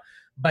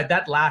 But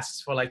that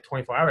lasts for like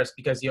 24 hours,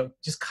 because you're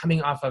just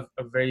coming off of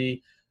a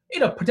very,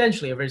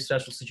 potentially a very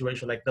stressful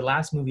situation. Like the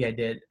last movie I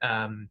did,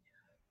 by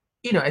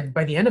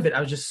the end of it,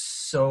 I was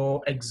just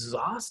so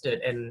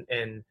exhausted,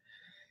 and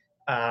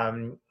I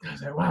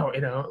was like, wow,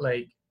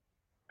 like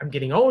I'm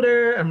getting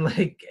older. I'm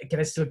like,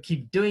 can I still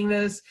keep doing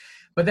this?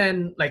 But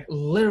then, like,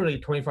 literally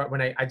 24 hours,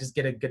 when I just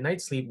get a good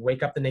night's sleep,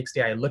 wake up the next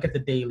day, I look at the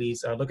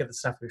dailies or look at the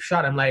stuff we've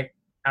shot, I'm like,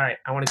 all right,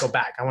 I want to go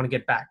back. I want to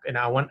get back. And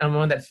I want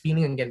that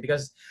feeling again,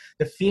 because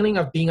the feeling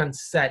of being on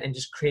set and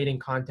just creating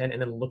content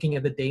and then looking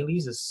at the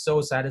dailies is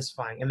so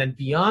satisfying. And then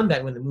beyond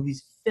that, when the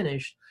movie's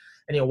finished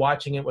and you're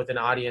watching it with an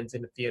audience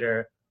in the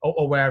theater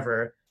or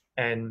wherever,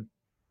 and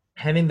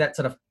having that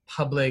sort of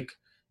public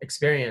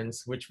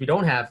experience, which we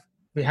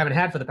haven't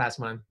had for the past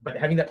month, but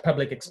having that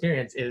public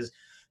experience is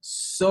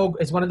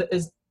probably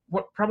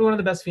one of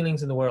the best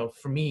feelings in the world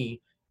for me.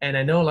 And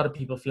I know a lot of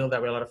people feel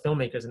that way. A lot of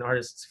filmmakers and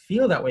artists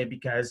feel that way,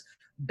 because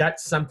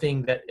that's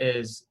something that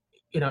is,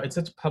 it's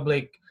such a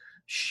public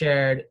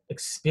shared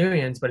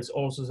experience, but it's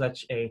also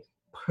such a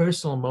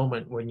personal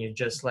moment when you're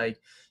just like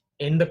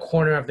in the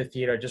corner of the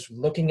theater, just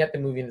looking at the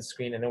movie on the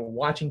screen and then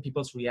watching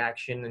people's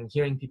reaction and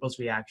hearing people's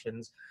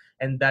reactions.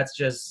 And that's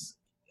just,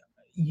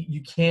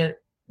 you can't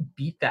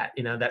beat that,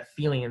 that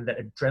feeling and that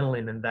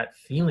adrenaline and that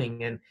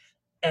feeling, and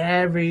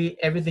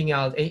everything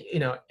else,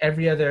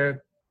 every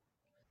other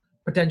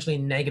potentially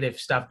negative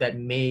stuff that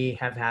may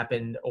have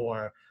happened,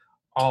 or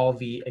all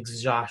the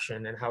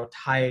exhaustion and how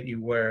tired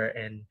you were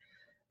and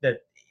the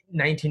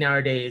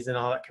 19-hour days and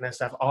all that kind of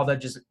stuff, all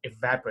that just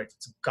evaporates.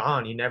 It's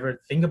gone. You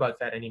never think about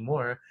that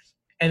anymore.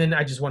 And then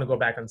I just want to go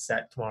back on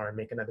set tomorrow and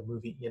make another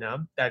movie.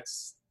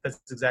 That's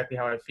exactly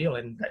how I feel.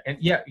 And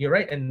yeah, you're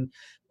right. And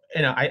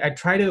I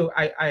try to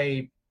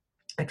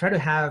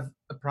have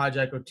a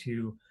project or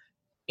two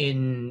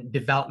in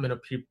development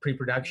of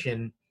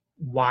pre-production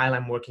while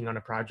I'm working on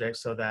a project,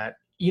 so that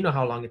you know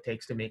how long it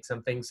takes to make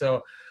something.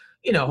 So,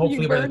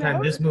 hopefully by the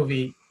time this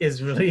movie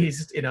is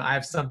released, I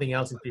have something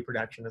else in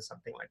pre-production or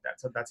something like that.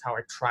 So that's how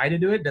I try to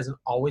do it. Doesn't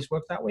always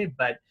work that way,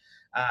 but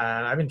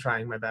I've been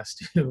trying my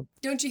best to.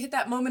 Don't you hit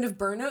that moment of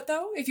burnout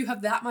though? If you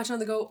have that much on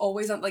the go,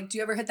 always on, like, do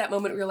you ever hit that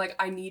moment where you're like,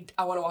 I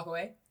want to walk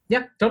away?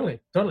 Yeah, totally.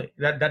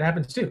 That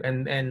happens too.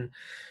 And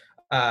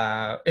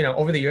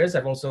over the years,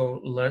 I've also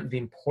learned the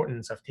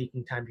importance of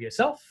taking time to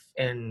yourself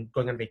and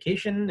going on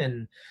vacation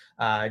and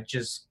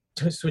just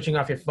switching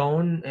off your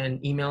phone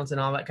and emails and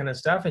all that kind of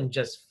stuff and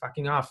just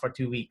fucking off for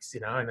 2 weeks,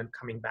 and then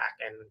coming back.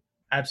 And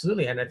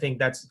absolutely. And I think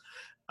that's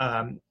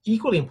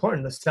equally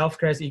important. The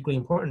self-care is equally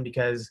important,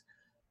 because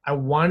I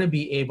want to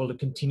be able to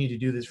continue to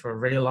do this for a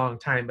very long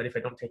time. But if I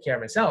don't take care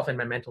of myself and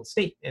my mental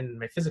state and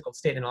my physical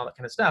state and all that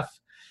kind of stuff,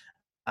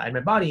 and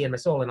my body and my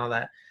soul and all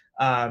that,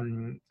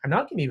 I'm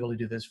not going to be able to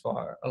do this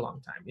for a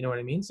long time. You know what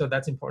I mean? So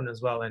that's important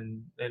as well.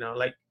 And,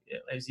 like,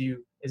 as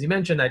you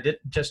mentioned, I did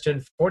just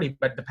turn 40,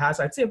 but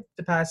I'd say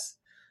the past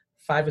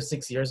 5 or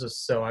 6 years or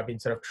so, I've been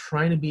sort of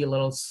trying to be a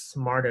little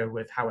smarter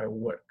with how I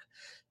work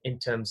in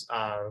terms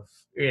of,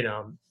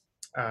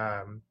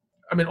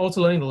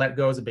 also learning to let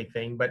go is a big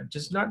thing, but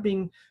just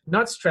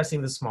not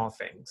stressing the small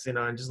things,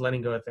 and just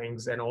letting go of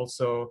things, and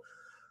also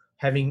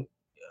having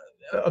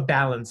a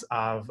balance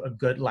of a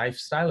good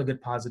lifestyle, a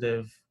good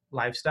positive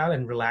lifestyle,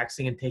 and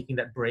relaxing and taking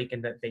that break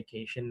and that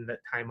vacation, that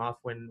time off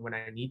when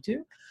I need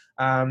to.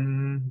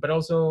 But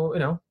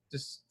also,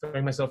 just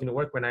throwing myself into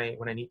work when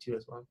I need to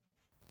as well.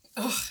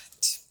 Oh,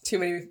 too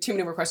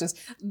many more questions.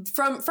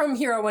 From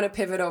here, I want to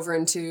pivot over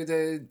into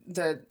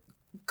the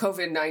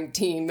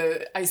COVID-19,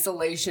 the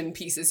isolation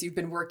pieces you've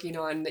been working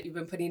on, that you've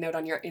been putting out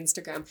on your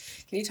Instagram.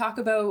 Can you talk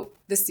about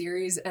the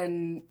series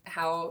and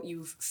how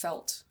you've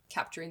felt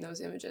capturing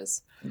those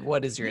images?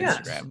 What is your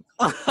Instagram?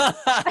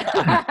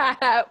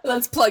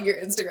 Let's plug your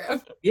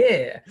Instagram.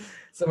 Yeah.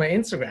 So my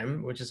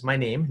Instagram, which is my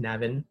name,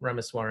 Navin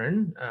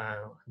Ramaswaran.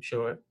 I'm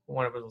sure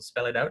one of us will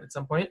spell it out at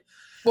some point.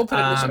 We'll put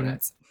it in the show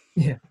notes.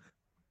 Yeah.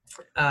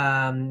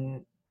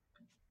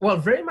 Well,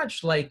 very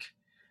much like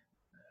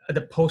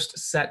the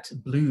post-set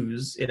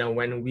blues,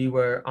 when we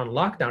were on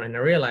lockdown, and I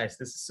realized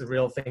this is a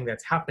real thing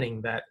that's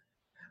happening, that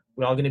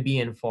we're all going to be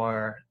in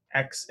for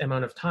X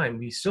amount of time.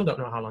 We still don't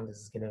know how long this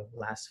is going to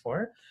last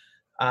for.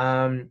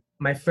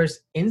 My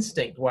first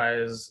instinct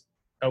was,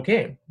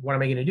 okay, what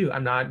am I going to do?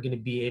 I'm not going to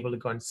be able to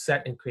go on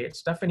set and create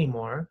stuff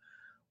anymore.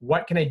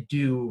 What can I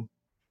do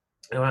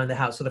around the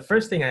house? So the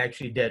first thing I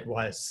actually did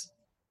was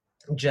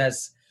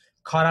just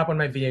caught up on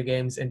my video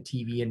games and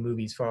TV and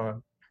movies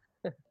for,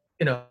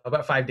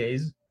 about 5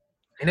 days.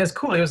 And it was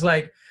cool. It was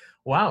like,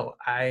 wow,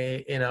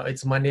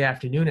 it's Monday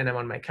afternoon and I'm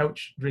on my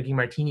couch drinking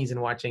martinis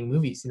and watching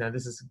movies.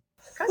 This is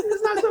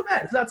not so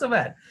bad. It's not so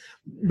bad.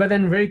 But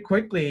then very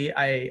quickly,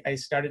 I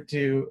started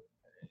to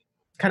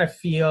kind of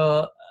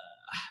feel,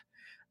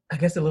 I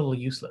guess, a little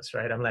useless,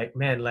 right? I'm like,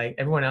 man, like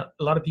everyone else,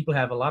 a lot of people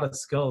have a lot of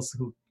skills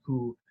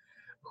who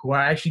are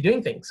actually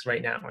doing things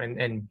right now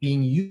and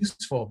being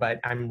useful, but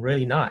I'm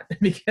really not,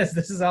 because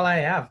this is all I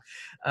have.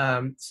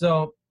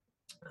 So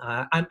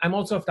I'm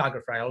also a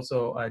photographer. I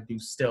also do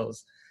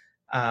stills.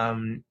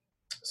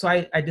 So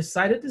I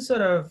decided to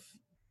sort of,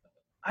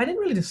 I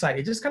didn't really decide.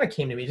 It just kind of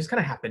came to me. It just kind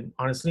of happened,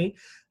 honestly.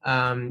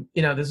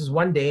 This is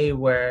one day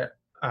where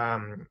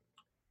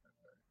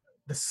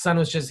the sun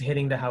was just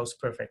hitting the house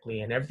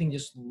perfectly and everything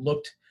just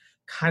looked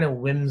kind of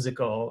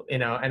whimsical,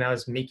 and I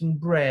was making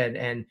bread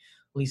and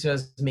Lisa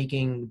was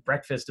making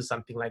breakfast or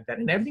something like that.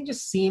 And everything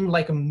just seemed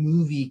like a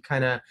movie,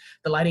 kind of,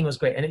 the lighting was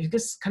great. And it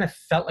just kind of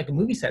felt like a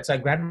movie set. So I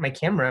grabbed my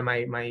camera,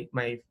 my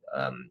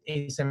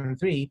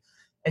A7 III,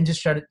 and just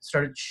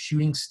started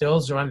shooting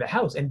stills around the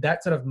house. And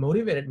that sort of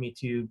motivated me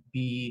to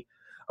be,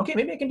 okay,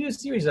 maybe I can do a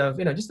series of,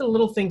 just the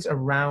little things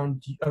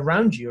around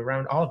you,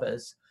 around all of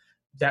us,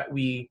 that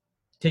we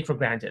take for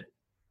granted.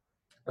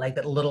 Like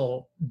that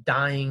little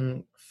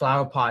dying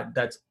flower pot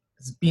that's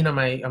been on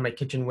my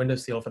kitchen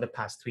windowsill for the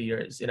past 3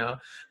 years,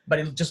 but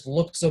it just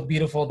looked so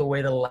beautiful the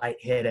way the light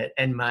hit it.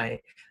 And my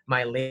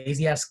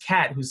lazy ass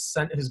cat who's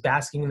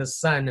basking in the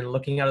sun and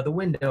looking out of the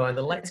window, and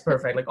the light's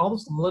perfect. Like all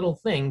those little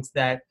things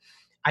that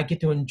I get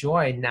to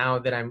enjoy now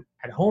that I'm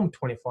at home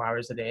 24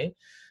 hours a day,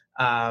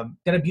 that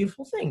are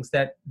beautiful things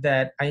that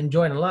I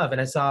enjoy and love. And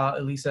I saw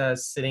Elisa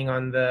sitting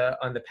on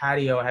the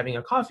patio having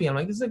a coffee. I'm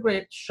like, this is a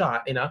great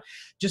shot,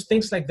 just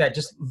things like that,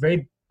 just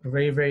very,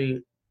 very,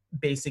 very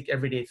basic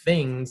everyday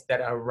things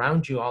that are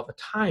around you all the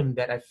time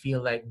that I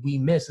feel like we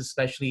miss,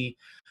 especially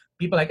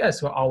people like us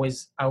who are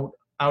always out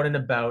and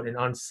about and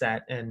on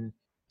set and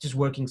just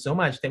working so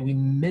much that we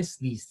miss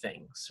these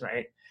things,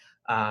 right?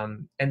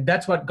 And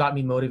that's what got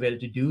me motivated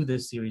to do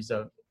this series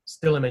of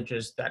still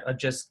images that are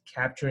just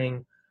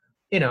capturing,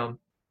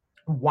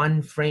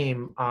 one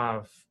frame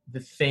of the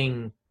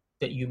thing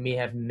that you may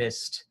have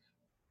missed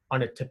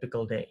on a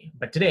typical day.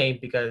 But today,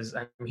 because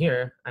I'm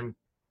here, I'm,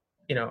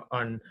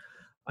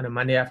 on a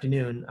Monday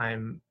afternoon,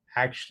 I'm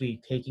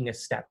actually taking a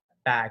step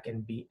back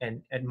and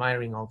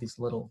admiring all these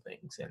little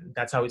things. And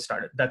that's how it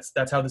started.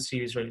 That's how the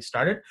series really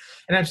started.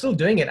 And I'm still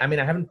doing it. I mean,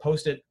 I haven't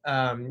posted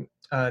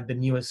the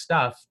newest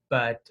stuff,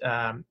 but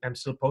I'm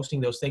still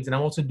posting those things. And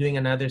I'm also doing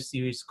another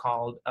series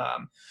called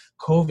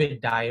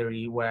COVID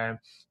Diary,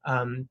 where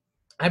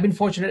I've been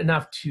fortunate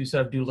enough to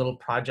sort of do little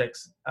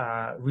projects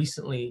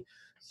recently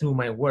through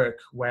my work,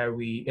 where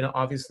we,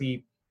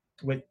 obviously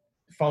with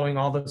following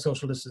all the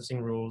social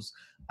distancing rules,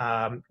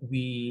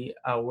 we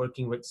are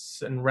working with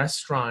certain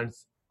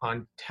restaurants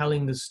on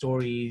telling the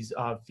stories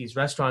of these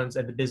restaurants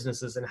and the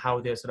businesses and how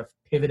they're sort of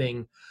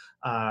pivoting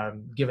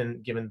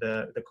given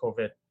the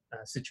COVID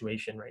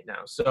situation right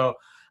now. So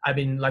I've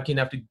been lucky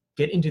enough to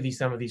get into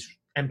some of these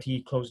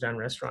empty, closed down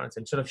restaurants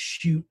and sort of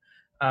shoot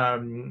a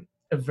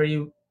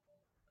very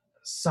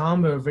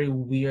somber, very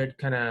weird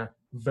kind of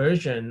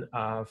version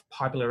of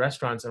popular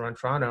restaurants around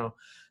Toronto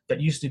that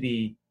used to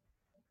be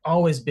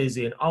always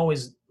busy and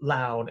always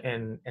loud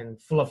and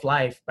full of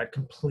life, but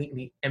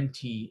completely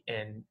empty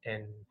and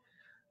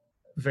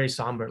very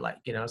somber,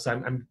 so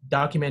I'm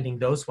documenting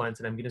those ones,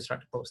 and I'm going to start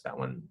to post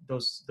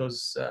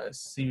those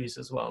series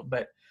as well.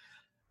 But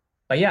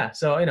yeah,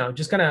 so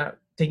just kind of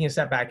taking a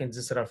step back and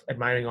just sort of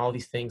admiring all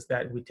these things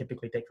that we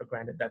typically take for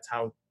granted. That's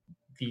how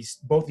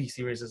both these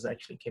series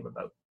actually came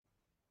about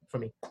for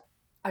me.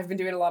 I've been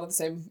doing a lot of the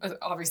same.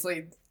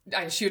 Obviously,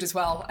 I shoot as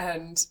well,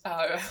 and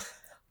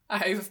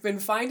I've been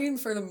finding,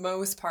 for the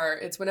most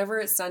part, it's whenever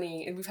it's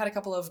sunny, and we've had a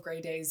couple of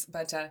gray days,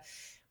 but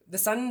the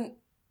sun,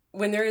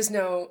 when there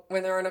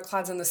are no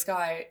clouds in the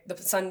sky, the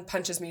sun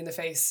punches me in the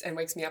face and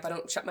wakes me up. I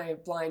don't shut my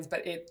blinds,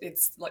 but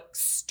it's like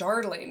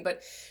startling.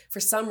 But for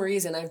some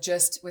reason, I've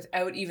just,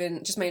 without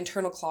even just my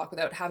internal clock,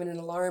 without having an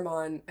alarm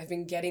on, I've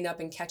been getting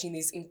up and catching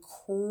these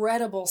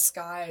incredible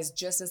skies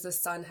just as the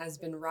sun has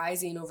been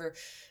rising over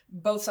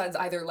both sides.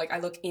 Either I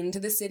look into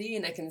the city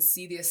and I can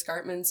see the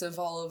escarpments of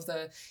all of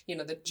the,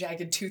 the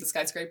jagged tooth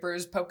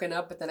skyscrapers poking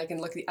up, but then I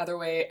can look the other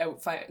way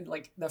out,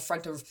 the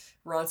front of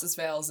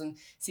Roncesvalles, and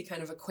see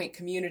kind of a quaint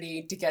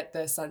community to get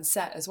the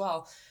sunset as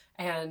well.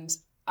 And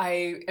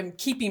I am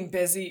keeping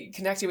busy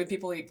connecting with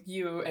people like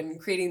you and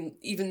creating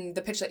even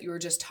the pitch that you were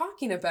just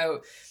talking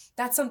about.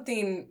 That's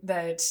something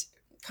that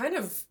kind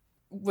of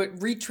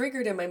what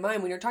re-triggered in my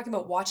mind when you're talking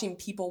about watching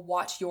people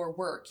watch your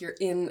work. You're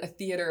in a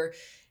theater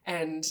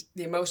and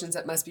the emotions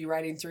that must be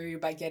riding through you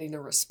by getting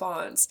a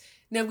response.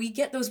 Now we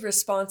get those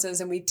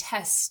responses and we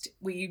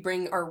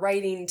bring our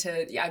writing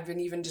to, I've been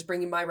even just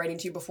bringing my writing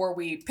to you before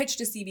we pitch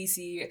to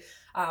CBC,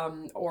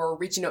 or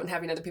reaching out and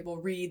having other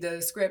people read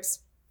the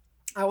scripts.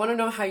 I want to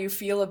know how you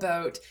feel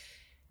about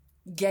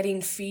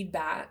getting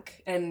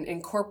feedback and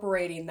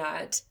incorporating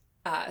that.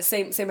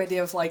 Same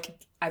idea of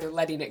either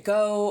letting it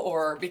go,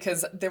 or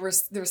because there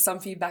was some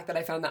feedback that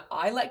I found that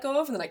I let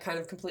go of and then I kind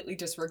of completely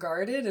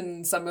disregarded.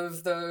 And some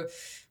of the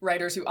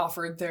writers who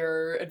offered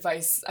their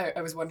advice,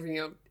 I was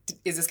wondering,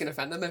 is this going to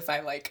offend them if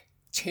I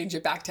change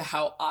it back to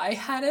how I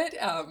had it?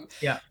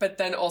 But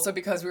then also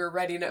because we were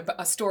writing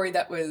a story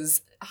that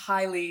was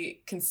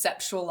highly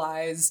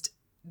conceptualized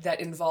that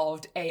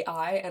involved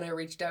AI, and I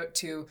reached out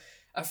to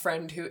a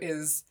friend who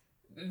is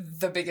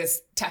the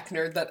biggest tech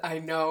nerd that I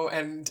know,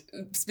 and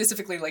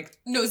specifically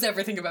knows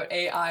everything about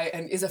AI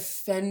and is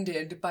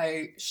offended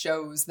by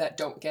shows that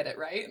don't get it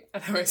right.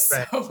 And I was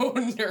so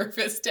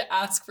nervous to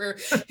ask for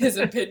his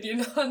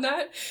opinion on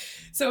that.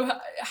 So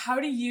how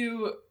do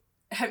you,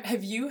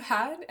 have you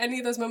had any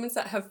of those moments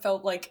that have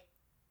felt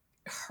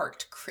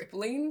heart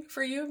crippling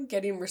for you,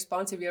 getting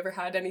response? Have you ever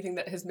had anything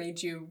that has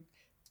made you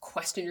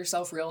question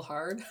yourself real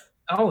hard?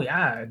 Oh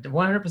yeah,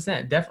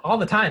 100%. All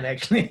the time,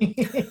 actually.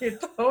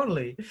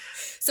 Totally.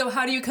 So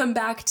how do you come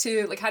back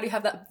to, how do you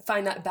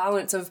find that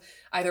balance of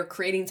either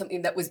creating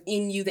something that was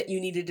in you that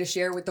you needed to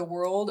share with the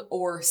world,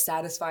 or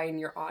satisfying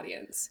your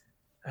audience?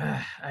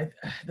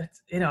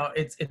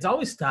 It's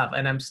always tough,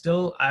 and I'm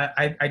still,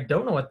 I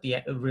don't know what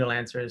the real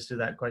answer is to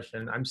that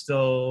question. I'm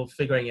still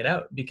figuring it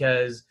out,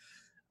 because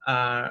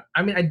I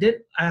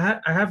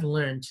have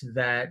learned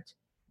that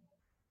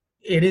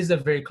it is a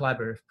very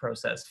collaborative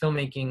process.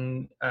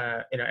 Filmmaking,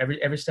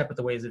 every step of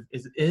the way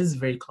is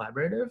very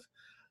collaborative,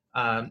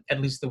 at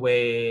least the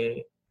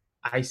way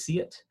I see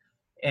it.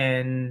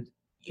 And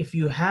if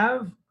you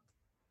ask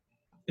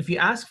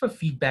for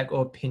feedback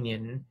or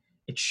opinion,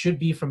 it should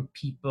be from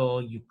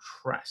people you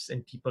trust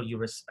and people you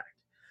respect.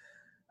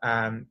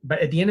 But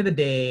at the end of the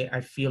day,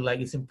 I feel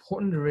like it's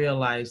important to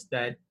realize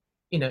that,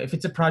 if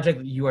it's a project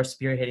that you are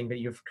spearheading, that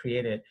you've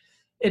created,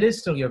 it is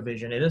still your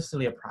vision. It is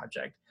still your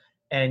project.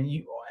 And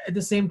you, at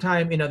the same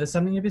time, there's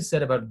something to be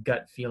said about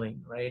gut feeling,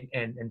 right?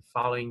 And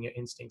following your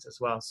instincts as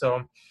well.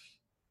 So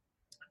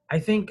I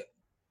think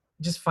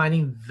just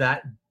finding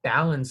that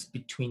balance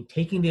between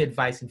taking the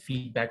advice and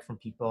feedback from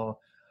people.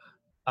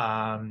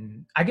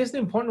 I guess the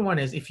important one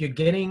is, if you're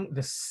getting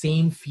the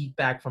same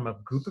feedback from a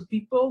group of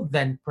people,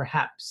 then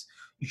perhaps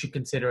you should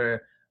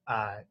consider,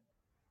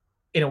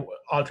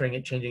 altering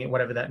it, changing it,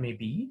 whatever that may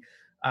be.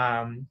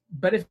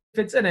 But if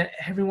it's in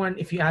everyone,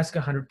 if you ask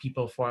 100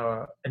 people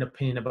for an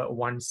opinion about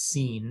one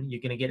scene,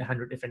 you're going to get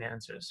 100 different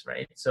answers,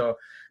 right? So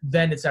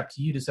then it's up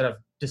to you to sort of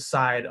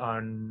decide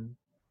on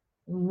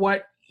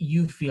what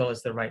you feel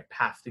is the right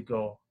path to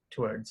go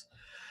towards.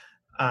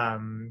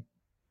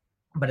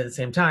 But at the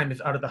same time, if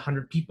out of the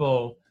 100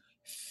 people,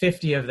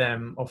 50 of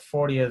them or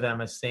 40 of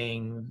them are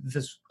saying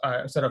this,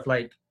 sort of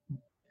like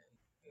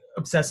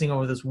obsessing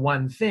over this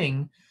one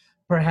thing,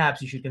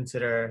 perhaps you should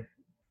consider,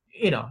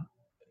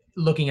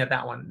 looking at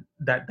that one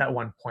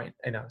point.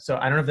 So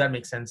I don't know if that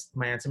makes sense.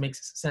 My answer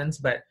makes sense,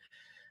 but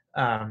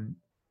I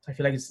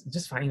feel like it's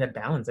just finding that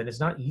balance, and it's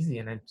not easy.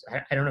 And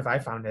I don't know if I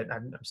found it.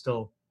 I'm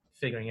still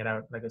figuring it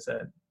out, like I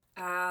said.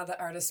 The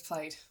artist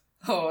plight.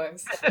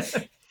 Always.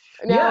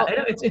 Yeah, I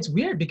know. It's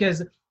weird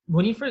because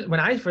when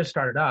I first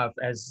started off,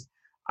 as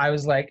I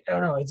was like, oh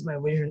no, it's my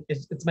vision,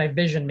 it's my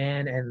vision,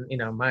 man, and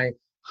my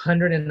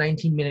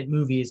 119-minute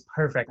movie is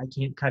perfect. I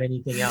can't cut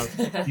anything else.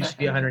 It used to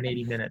be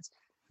 180 minutes.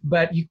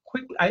 But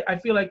I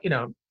feel like,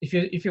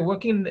 if you're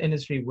working in the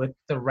industry with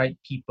the right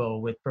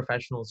people, with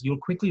professionals, you'll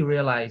quickly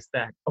realize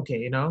that,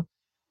 okay,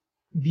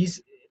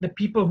 the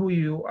people who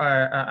you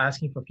are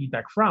asking for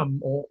feedback from,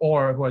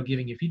 or who are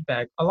giving you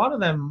feedback, a lot of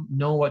them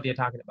know what they're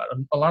talking about.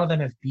 A lot of them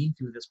have been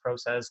through this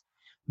process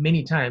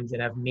many times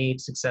and have made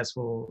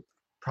successful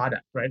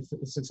product, right?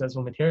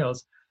 Successful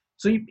materials.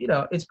 So,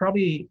 it's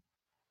probably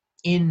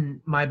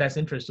in my best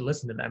interest to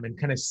listen to them and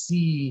kind of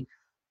see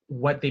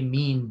what they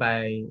mean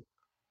by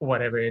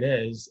whatever it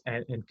is,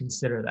 and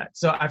consider that.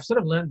 So I've sort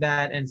of learned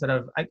that, and sort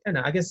of, I don't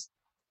know, I guess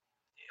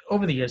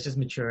over the years, just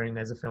maturing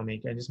as a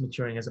filmmaker and just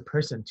maturing as a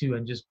person too,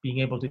 and just being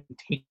able to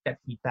take that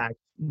feedback,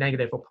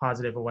 negative or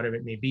positive or whatever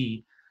it may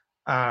be,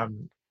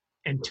 and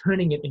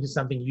turning it into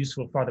something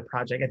useful for the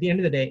project. At the end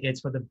of the day,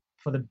 it's for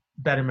the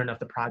betterment of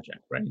the project,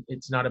 right?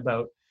 It's not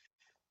about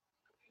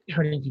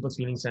hurting people's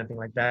feelings, something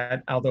like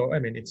that. Although,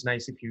 it's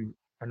nice if you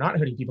are not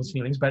hurting people's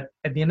feelings, but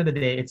at the end of the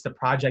day, it's the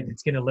project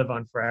that's going to live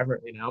on forever.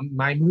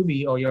 My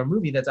movie or your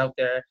movie that's out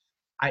there,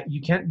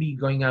 you can't be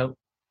going out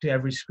to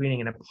every screening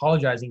and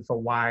apologizing for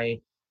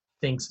why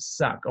things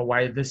suck, or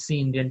why this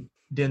scene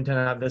didn't turn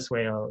out this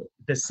way, or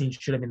this scene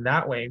should have been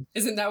that way.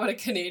 Isn't that what a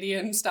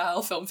Canadian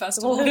style film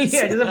festival is?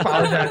 Yeah, just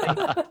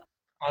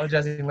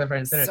apologizing left, right,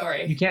 and center.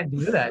 Sorry. You can't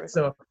do that.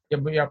 So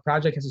your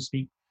project has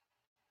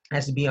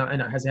to be on,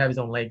 has to have its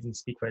own legs and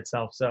speak for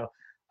itself. So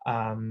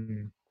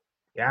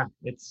yeah,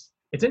 it's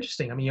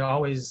interesting. You're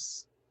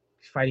always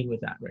fighting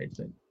with that, right?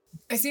 So,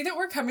 I see that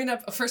we're coming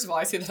up. First of all,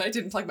 I see that I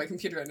didn't plug my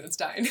computer in and it's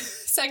dying.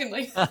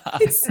 Secondly, why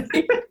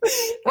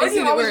are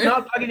you always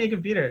not plugging your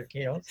computer,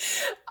 Kale?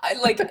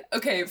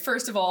 Okay,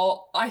 first of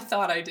all, I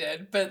thought I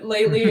did, but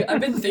lately I've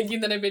been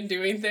thinking that I've been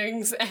doing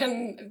things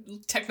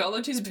and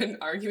technology's been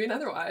arguing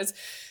otherwise.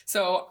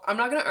 So I'm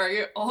not going to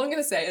argue. All I'm going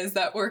to say is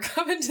that we're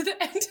coming to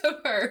the end of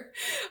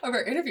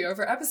our interview, of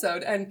our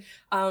episode. And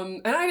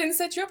I didn't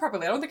set you up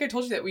properly. I don't think I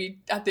told you that we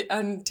at the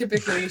end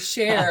typically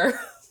share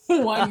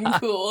one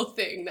cool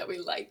thing that we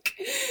like.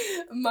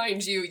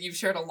 Mind you, you've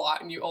shared a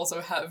lot, and you also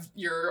have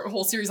your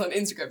whole series on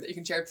Instagram that you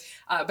can share.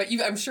 But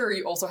I'm sure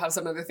you also have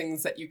some other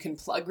things that you can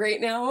plug right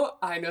now.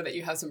 I know that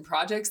you have some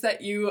projects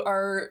that you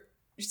are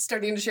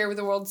starting to share with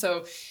the world.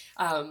 So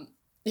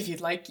if you'd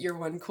like your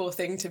one cool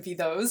thing to be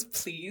those,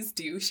 please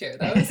do share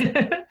those.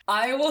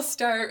 I will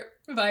start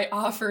by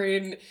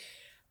offering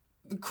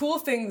cool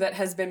thing that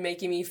has been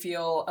making me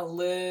feel a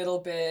little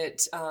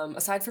bit,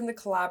 aside from the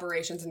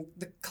collaborations, and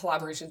the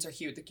collaborations are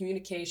huge, the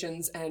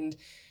communications and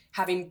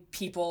having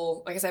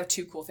people, I guess I have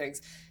two cool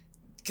things,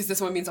 because this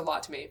one means a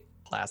lot to me.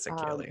 Classic,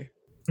 Kaylee.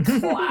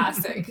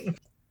 Classic.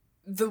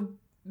 The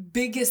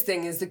biggest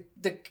thing is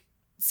the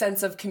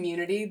sense of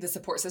community, the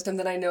support system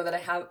that I know that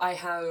I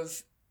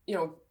have,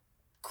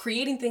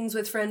 creating things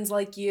with friends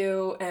like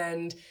you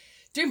and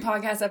doing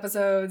podcast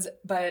episodes,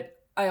 but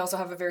I also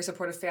have a very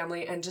supportive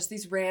family and just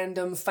these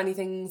random funny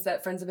things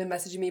that friends have been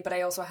messaging me. But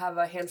I also have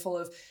a handful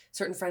of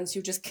certain friends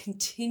who just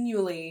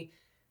continually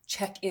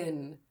check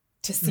in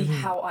to see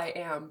how I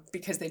am,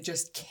 because they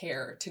just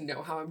care to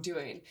know how I'm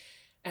doing.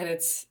 And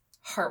it's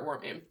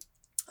heartwarming.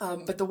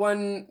 But the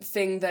one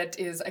thing that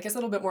is, I guess, a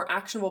little bit more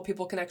actionable,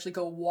 people can actually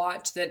go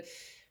watch, that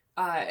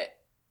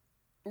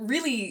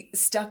really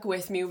stuck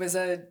with me, was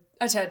a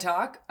TED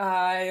Talk.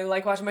 I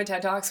like watching my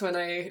TED Talks when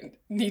I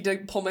need to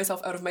pull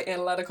myself out of my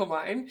analytical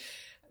mind.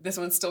 This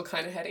one's still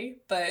kind of heady,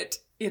 but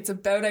it's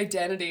about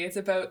identity.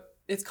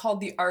 It's called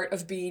The Art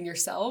of Being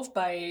Yourself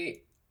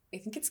by, I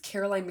think it's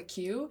Caroline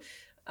McHugh.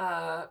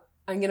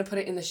 I'm going to put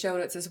it in the show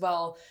notes as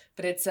well,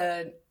 but it's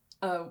a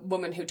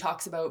woman who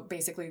talks about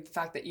basically the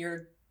fact that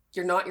you're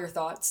not your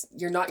thoughts,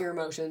 you're not your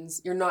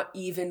emotions, you're not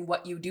even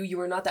what you do.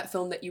 You are not that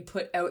film that you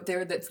put out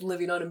there that's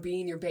living on and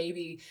being your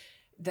baby.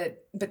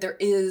 But there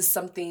is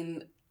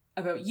something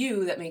about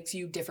you that makes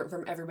you different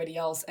from everybody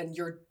else, and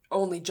your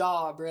only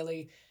job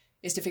really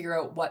is to figure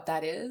out what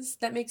that is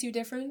that makes you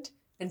different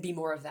and be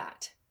more of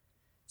that.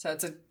 So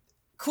it's a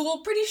cool,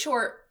 pretty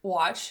short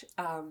watch,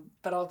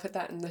 but I'll put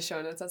that in the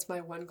show notes. That's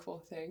my one cool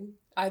thing.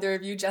 Either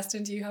of you,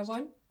 Justin, do you have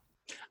one?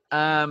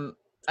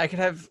 I could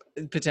have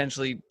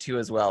potentially two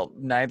as well.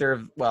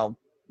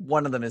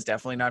 One of them is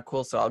definitely not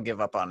cool, so I'll give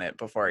up on it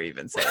before I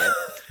even say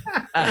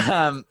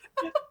it.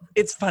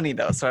 It's funny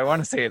though, so I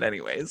want to say it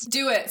anyways.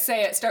 Do it.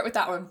 Say it. Start with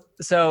that one.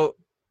 So,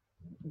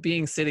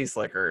 being city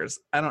slickers,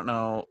 I don't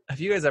know. Have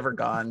you guys ever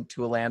gone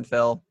to a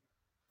landfill?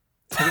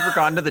 Have you ever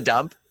gone to the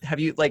dump? Have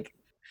you, like,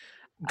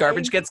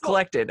 garbage gets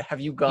collected?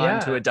 Have you gone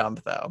to a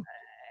dump though?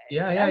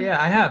 Yeah.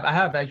 I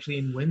have actually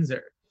in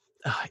Windsor.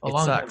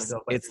 It sucks.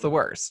 It's the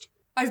worst.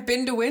 I've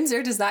been to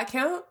Windsor. Does that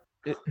count?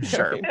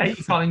 Sure. Are you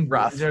calling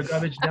Rough. Windsor a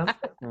garbage dump?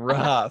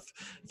 Rough.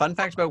 Fun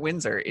fact about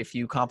Windsor: if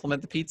you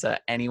compliment the pizza,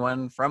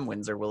 anyone from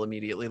Windsor will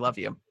immediately love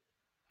you.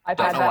 I've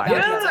Don't had know that. why.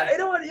 Yeah, I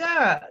know.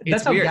 Yeah,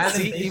 It's how weird.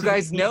 Gavin See, you basically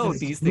guys know uses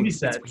these movie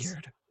things. It's sets.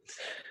 weird.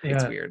 Yeah.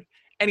 It's weird.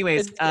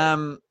 Anyways,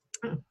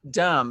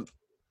 dump.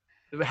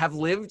 Have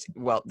lived.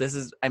 Well,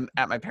 I'm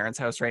at my parents'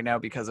 house right now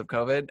because of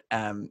COVID.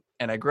 And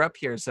I grew up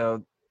here,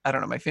 so I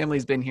don't know. My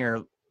family's been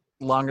here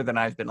longer than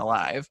I've been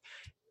alive.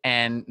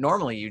 And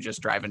normally you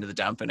just drive into the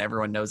dump and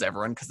everyone knows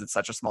everyone because it's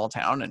such a small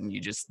town, and you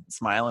just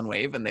smile and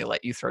wave and they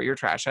let you throw your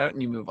trash out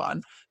and you move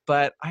on.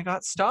 But I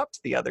got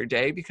stopped the other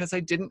day because I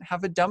didn't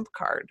have a dump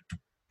card.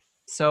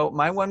 So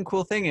my one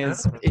cool thing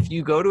is if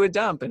you go to a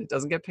dump and it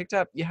doesn't get picked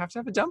up, you have to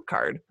have a dump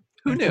card.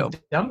 Who knew?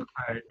 Dump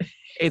card.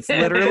 It's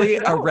literally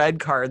a red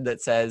card that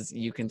says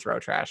you can throw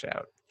trash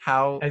out.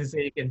 How? I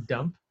say you can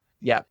dump.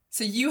 Yeah.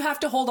 So you have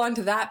to hold on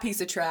to that piece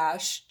of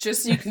trash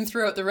just so you can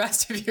throw out the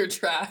rest of your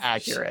trash.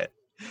 Accurate.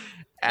 Nice.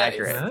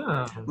 Accurate.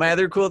 Oh. My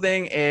other cool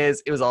thing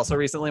is it was also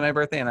recently my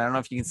birthday, and I don't know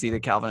if you can see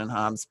the Calvin and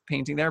Hobbes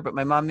painting there, but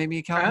my mom made me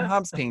a Calvin and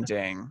Hobbes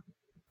painting.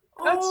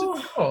 That's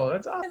Oh, cool.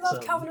 That's awesome. I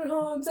love Calvin and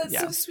Hobbes. That's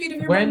Yeah. so sweet of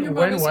your mom. Your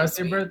When mom is so was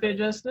your sweet. birthday,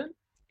 Justin?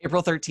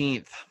 April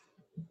 13th.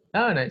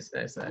 Oh, nice.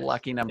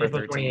 Lucky number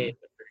April 13.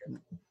 28th.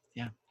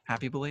 Yeah.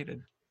 Happy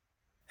belated.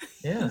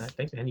 Yeah,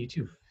 thanks, and you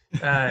too.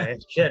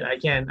 Shit, I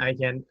can't.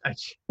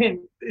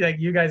 Like,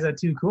 you guys are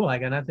too cool. I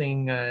got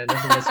nothing as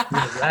cool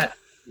as that.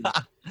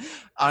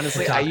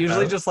 Honestly, To I talk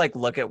usually about. just like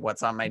look at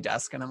what's on my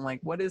desk and I'm like,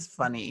 what is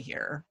funny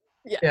here?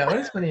 Yeah, what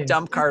is funny?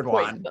 Dump card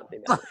one.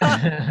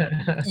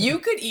 You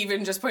could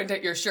even just point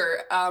out your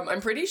shirt.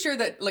 I'm pretty sure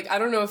that, like, I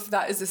don't know if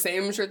that is the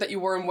same shirt that you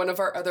wore in one of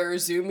our other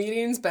Zoom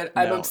meetings, but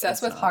I'm No,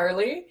 obsessed it's with not.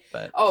 Harley.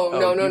 But Oh,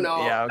 no.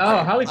 Yeah, okay.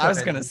 Oh, Harley I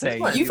was Quinn. gonna say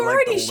Come on. You've you like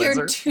already the shared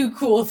lizard? two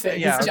cool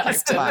things, Yeah, okay,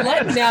 Justin. fine.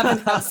 Let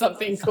Navin have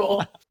something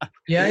cool.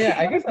 Yeah.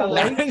 I guess I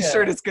like. That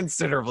shirt is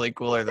considerably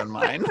cooler than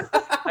mine.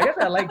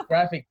 I like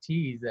graphic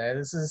tees.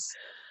 This is.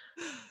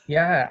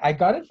 Yeah, I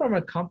got it from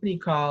a company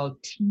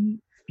called T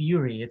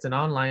Fury. It's an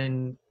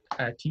online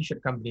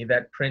t-shirt company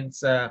that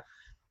prints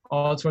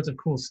all sorts of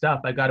cool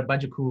stuff. I got a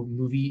bunch of cool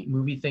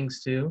movie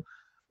things too.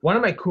 One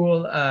of my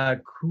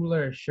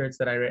cooler shirts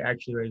that I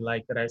actually really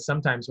like that I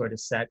sometimes wear to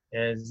set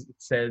is, it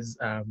says,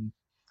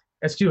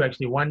 it's two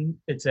actually. One,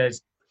 it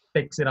says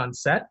 "Fix it on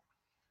set,"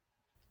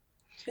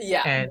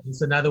 Yeah. and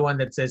it's another one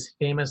that says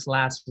 "Famous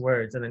last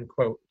words," and then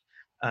quote,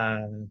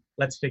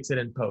 "Let's fix it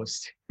in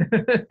post."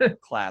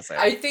 Classic.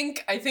 I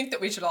think that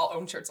we should all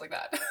own shirts like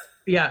that.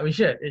 Yeah, we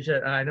should. It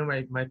should. I know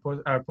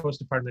our post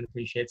department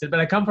appreciates it,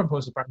 but I come from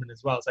post department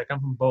as well, so I come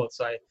from both.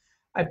 So I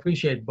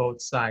appreciate both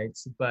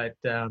sides. But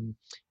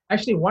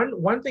actually,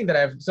 one thing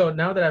that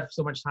now that I have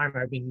so much time,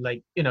 I've been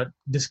like,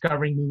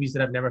 discovering movies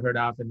that I've never heard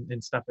of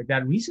and stuff like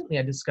that. Recently,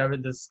 I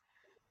discovered this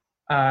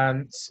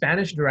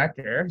Spanish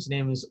director. His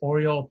name is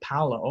Oriol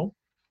Paulo,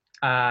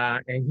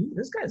 and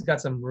this guy's got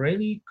some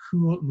really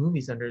cool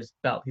movies under his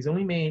belt. He's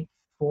only made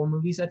 4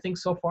 movies, I think,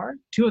 so far.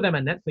 2 of them are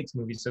Netflix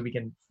movies, so we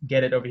can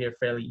get it over here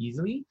fairly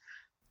easily.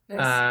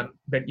 Nice.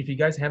 But if you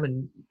guys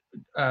haven't,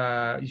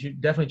 you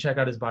should definitely check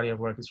out his body of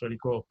work. It's really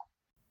cool.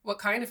 What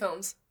kind of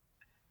films?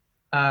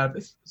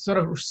 It's sort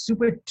of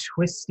super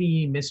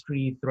twisty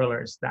mystery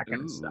thrillers, that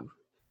kind of stuff.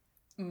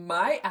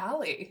 My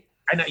alley.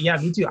 I know, yeah,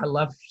 me too. I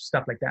love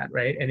stuff like that,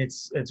 right? And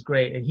it's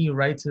great. And he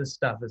writes his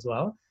stuff as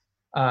well.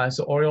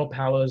 So Oriol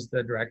Paulo is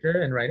the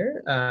director and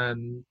writer.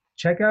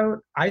 Check out,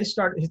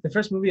 the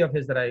first movie of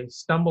his that I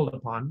stumbled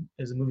upon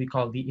is a movie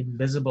called The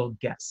Invisible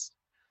Guest.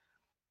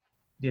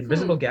 The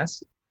Invisible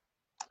Guest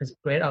is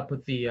great. I'll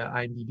put the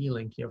IMDb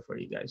link here for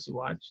you guys to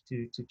watch,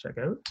 to check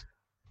out.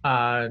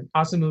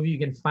 Awesome movie. You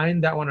can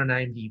find that one on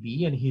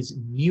IMDb, and his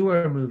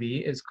newer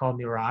movie is called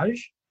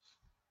Mirage.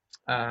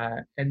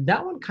 And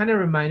that one kind of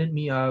reminded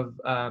me of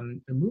a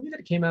movie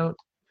that came out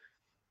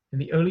in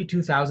the early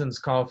 2000s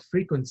called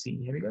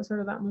Frequency. Have you guys heard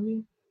of that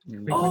movie?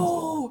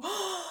 Oh,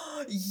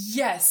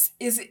 yes.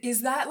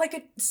 Is that like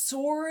a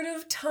sort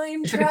of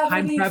time It's like a time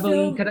traveling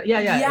traveling film? yeah,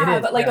 it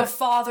is, but like yeah. a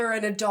father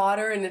and a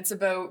daughter, and it's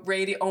about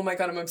radio. Oh my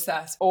god, I'm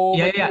obsessed. Oh,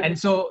 Yeah. And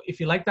so if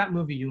you like that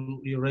movie,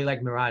 you really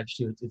like Mirage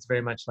too. It's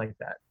very much like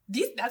that.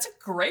 That's a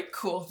great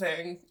cool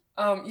thing.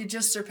 You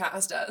just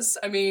surpassed us.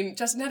 I mean,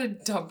 Justin had a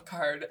dump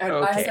card, and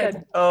I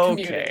said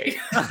Okay.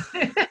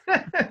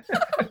 community.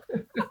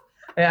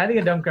 Yeah, I think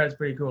a dump card is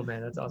pretty cool,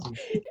 man. That's awesome.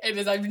 It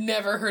is. I've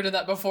never heard of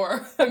that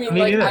before. I mean,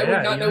 Me like, neither, I would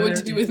yeah, not you know know, what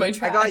to do with my I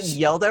trash. got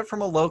yelled at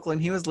from a local and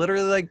he was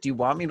literally like, do you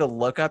want me to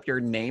look up your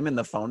name in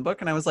the phone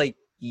book? And I was like,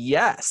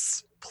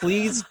 yes,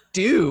 please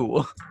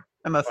do.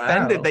 I'm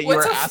offended that you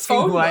What's are a asking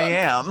phone who I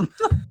book?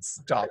 am.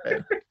 Stop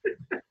it.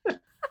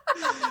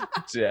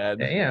 Jed.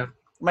 Damn.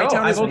 My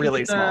town I've is also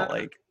really been, small.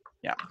 Like,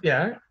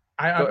 Yeah.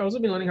 I've Go- also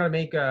been learning how to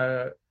make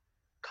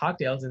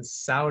cocktails and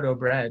sourdough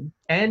bread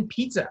and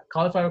pizza,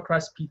 cauliflower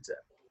crust pizza.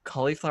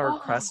 cauliflower Oh.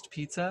 crust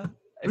pizza.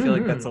 I feel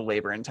like that's a Mhm.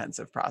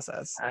 labor-intensive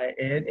process.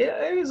 It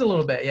is a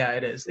little bit. Yeah,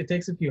 it is. It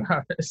takes a few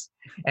hours.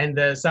 And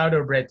the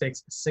sourdough bread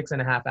takes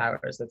 6.5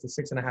 hours. That's a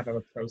 6.5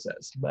 hour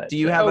process. But Do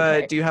you have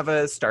Okay.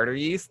 a starter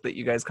yeast that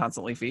you guys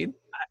constantly feed?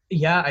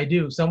 yeah, I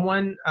do.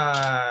 Someone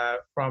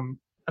from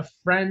a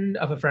friend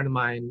of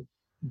mine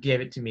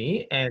gave it to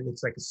me, and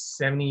it's like a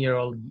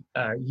 70-year-old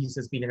yeast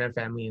that's been in our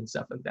family and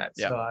stuff like that.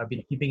 Yeah. So I've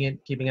been keeping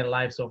it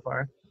alive so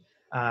far.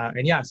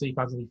 And yeah, so you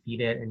constantly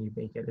feed it and you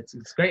bake it.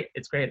 It's great.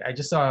 It's great. I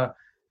just saw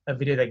a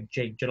video that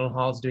Jake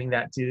Gyllenhaal's doing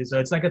that too. So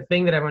it's like a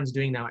thing that everyone's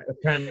doing now.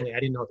 Apparently, I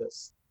didn't know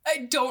this.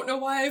 I don't know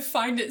why I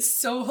find it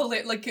so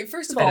hilarious. Like,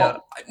 first of I know.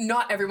 all,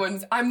 not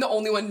everyone's. I'm the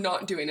only one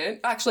not doing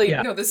it. Actually,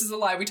 Yeah. no, this is a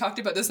lie. We talked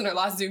about this in our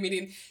last Zoom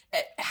meeting.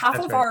 Half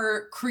That's of right.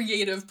 our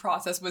creative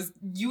process was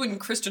you and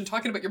Christian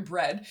talking about your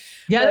bread.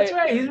 Yeah, that's But-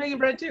 right. He's making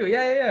bread too.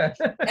 Yeah.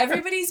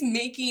 Everybody's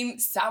making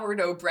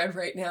sourdough bread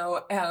right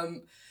now,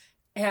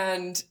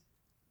 and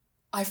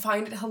I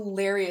find it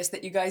hilarious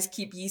that you guys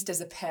keep yeast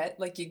as a pet.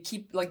 Like you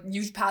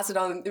pass it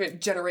on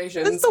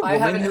generations. This is the I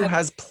woman haven't who had-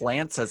 has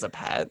plants as a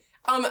pet.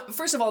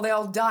 First of all, they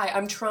all die.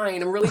 I'm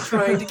really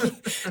trying to keep,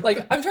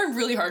 I'm trying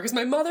really hard because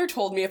my mother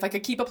told me if I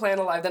could keep a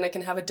plant alive, then I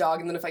can have a dog.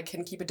 And then if I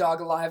can keep a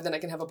dog alive, then I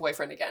can have a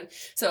boyfriend again.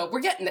 So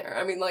we're getting there.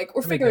 I mean,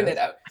 we're figuring it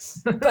out.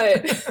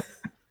 But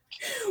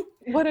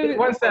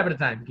One step at a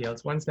time, Gail.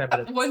 It's one step at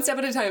a time. one step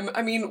at a time.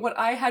 I mean, what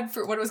I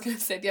was going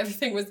to say, the other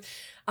thing was,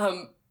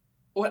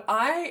 what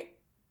I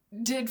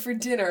did for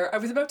dinner, I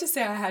was about to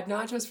say I had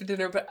nachos for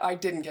dinner, but I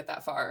didn't get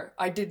that far.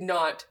 I did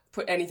not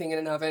put anything in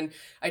an oven.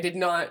 I did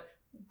not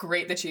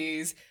grate the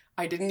cheese.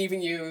 I didn't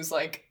even use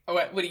I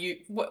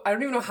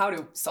don't even know how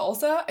to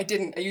salsa.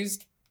 I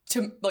used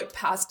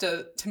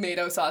pasta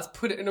tomato sauce,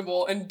 put it in a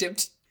bowl and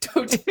dipped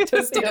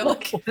tortilla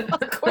like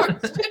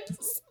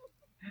gorgeous.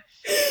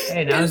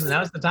 Hey, now's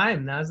the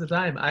time. Now's the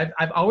time.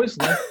 I've always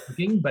liked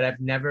cooking, but I've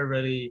never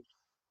really,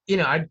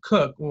 I'd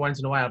cook once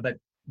in a while. But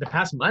the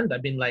past month,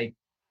 I've been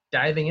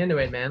diving into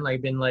it, man.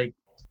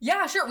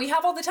 Yeah, sure. We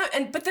have all the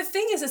time. But the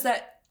thing is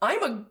that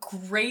I'm a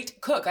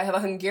great cook. I have a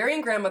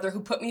Hungarian grandmother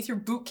who put me through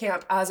boot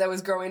camp as I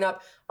was growing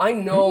up. I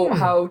know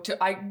how to,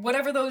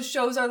 whatever those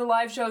shows are, the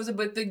live shows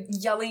about the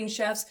yelling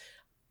chefs,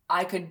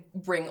 I could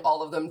bring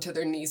all of them to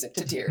their knees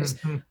to tears.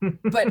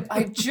 But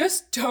I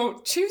just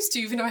don't choose to,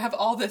 even though I have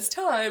all this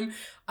time.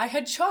 I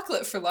had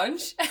chocolate for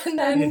lunch and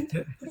then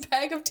a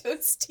bag of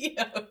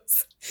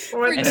Tostitos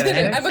for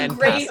dinner. I'm a and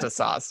great pasta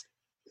sauce.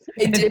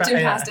 dipped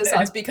in pasta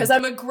sauce because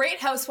I'm a great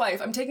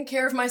housewife. I'm taking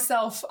care of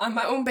myself. I'm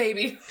my own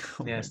baby.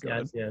 Oh my Yes.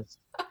 God.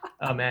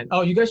 Oh man.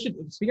 Oh, you guys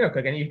should. Speaking of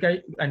cooking, you guys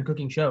and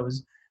cooking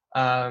shows.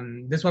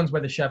 This one's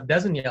where the chef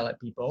doesn't yell at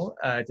people.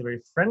 It's a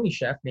very friendly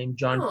chef named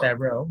John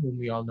Favreau, whom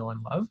we all know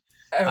and love.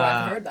 Oh,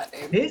 I've heard that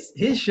name.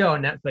 His show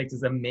on Netflix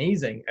is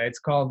amazing. It's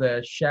called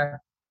The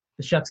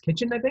Chef's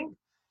Kitchen, I think.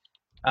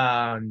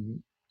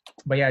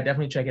 But yeah,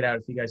 definitely check it out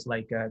if you guys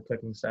like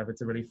cooking stuff.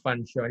 It's a really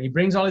fun show, and he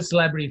brings all his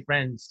celebrity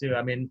friends too.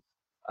 I mean,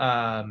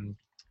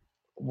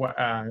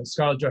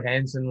 Scarlett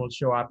Johansson will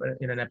show up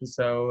in an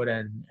episode,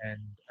 and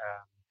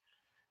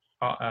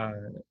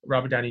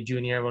Robert Downey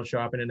Jr. will show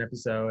up in an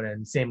episode,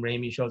 and Sam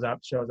Raimi shows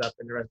up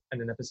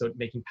in an episode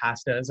making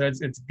pasta. So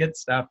it's good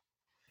stuff.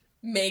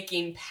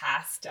 Making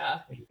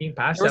pasta. Making There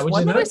pasta, was which is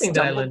one that another thing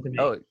that I stumbled- learned to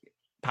make Oh,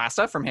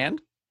 pasta from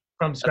hand?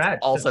 from That's scratch.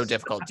 also That's-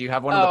 difficult. Do you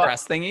have one of the Oh.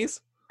 press thingies?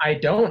 I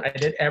don't. I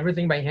did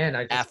everything by hand.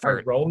 I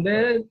Effort. rolled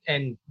it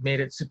and made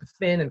it super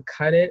thin and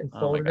cut it and Oh my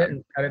folded God. it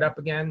and cut it up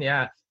again.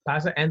 Yeah,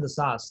 pasta and the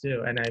sauce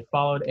too. And I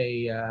followed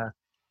a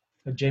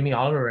Jamie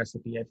Oliver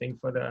recipe, I think,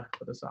 for the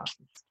sauce.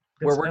 It's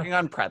good We're stuff. working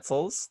on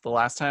pretzels. The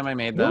last time I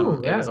made them, Ooh,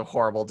 it yeah. was a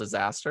horrible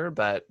disaster,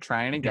 but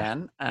trying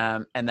again.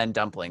 And then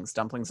dumplings.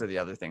 Dumplings are the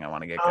other thing I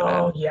want to get good at.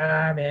 Oh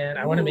yeah, man!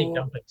 I want to make Ooh.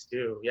 dumplings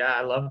too. Yeah,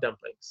 I love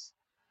dumplings.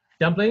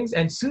 Dumplings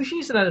and sushi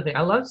is another thing.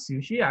 I love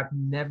sushi. I've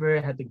never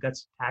had the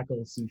guts to tackle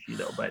sushi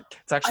though, but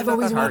It's actually I've not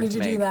always that hard wanted to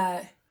to do make.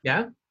 that.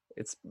 yeah,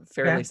 It's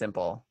fairly Okay.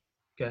 simple.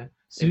 okay.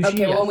 Sushi.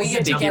 Okay, well, when we yes.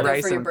 get Sticky together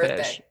rice for your and birthday.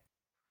 fish.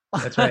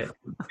 That's right.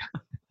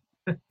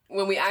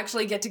 When we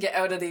actually get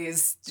out of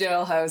these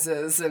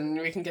jailhouses and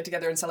we can get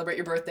together and celebrate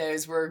your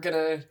birthdays, we're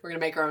gonna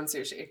make our own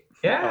sushi.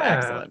 Yeah,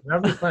 excellent.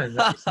 that'd be fun.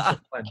 That'd be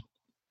super fun.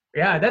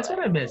 Yeah, that's what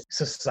I miss.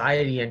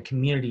 Society and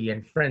community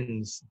and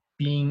friends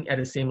being at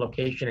the same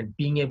location and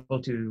being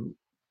able to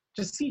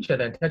just see each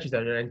other and touch each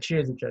other and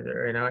cheers each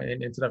other,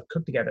 and sort of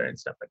cook together and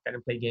stuff like that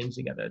and play games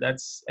together.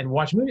 And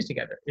watch movies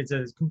together. It's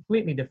a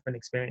completely different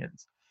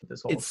experience.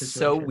 This whole It's so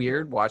situation.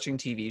 weird watching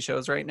TV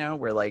shows right now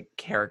where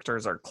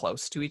characters are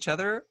close to each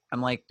other.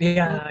 I'm like,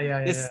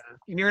 Yeah. this-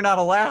 you're not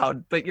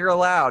allowed, but you're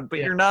allowed, but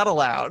Yeah. you're not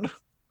allowed.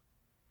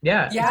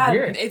 Yeah, Yeah, it's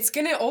weird. it's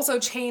going to also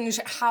change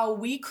how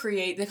we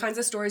create the kinds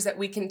of stories that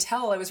we can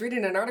tell. I was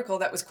reading an article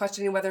that was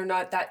questioning whether or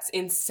not that's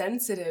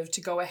insensitive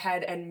to go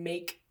ahead and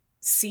make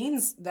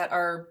scenes that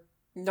are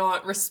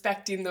not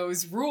respecting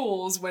those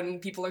rules when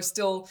people are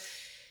still,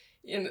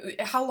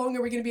 how long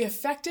are we going to be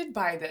affected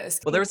by this?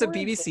 Well, there was a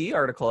BBC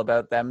article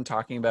about them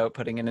talking about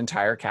putting an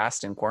entire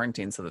cast in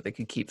quarantine so that they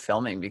could keep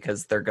filming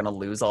because they're going to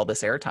lose all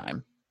this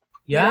airtime.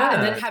 Yeah.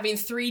 And then having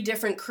 3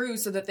 different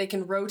crews so that they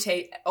can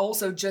rotate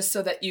also, just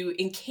so that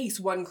in case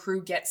one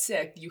crew gets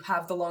sick, you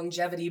have the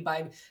longevity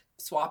by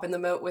swapping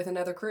them out with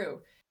another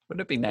crew.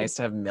 Wouldn't it be nice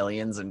to have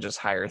millions and just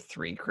hire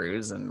 3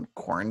 crews and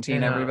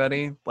quarantine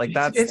everybody? Like,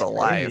 that's it's the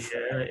life.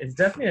 It's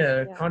definitely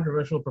a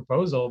controversial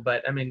proposal,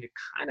 but I mean, it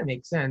kind of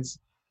makes sense.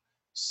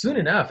 Soon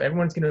enough,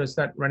 everyone's going to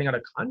start running out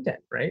of content,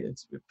 right?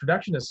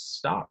 Production has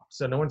stopped,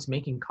 so no one's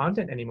making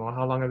content anymore.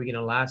 How long are we going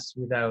to last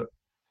without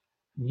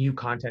new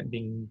content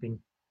being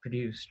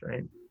produced,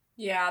 right?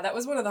 Yeah, that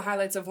was one of the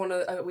highlights of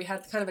we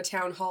had kind of a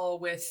town hall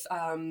with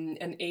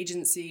an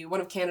agency,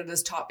 one of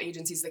Canada's top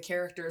agencies, the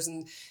Characters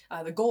and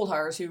the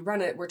Goldhars who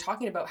run it. We're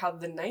talking about how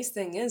the nice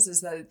thing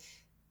is that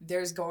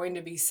there's going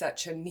to be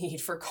such a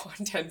need for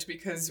content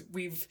because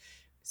we've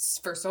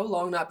for so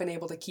long not been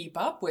able to keep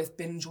up with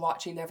binge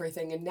watching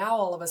everything. And now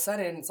all of a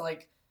sudden it's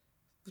like,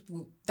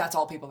 that's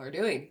all people are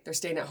doing. They're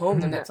staying at home,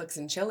 they're Netflix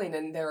and chilling,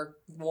 and they're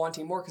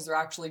wanting more because they're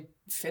actually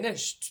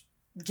finished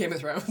Game of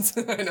Thrones.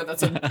 I know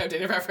that's an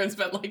outdated reference,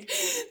 but like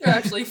they're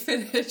actually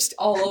finished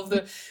all of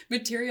the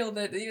material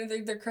that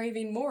they're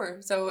craving more.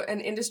 So,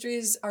 and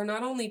industries are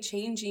not only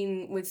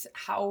changing with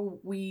how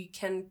we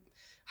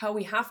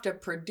have to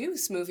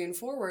produce moving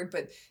forward,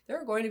 but there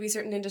are going to be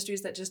certain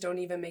industries that just don't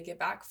even make it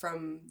back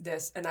from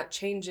this, and that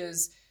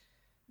changes.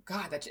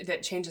 God,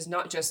 that changes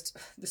not just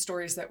the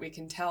stories that we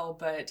can tell,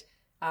 but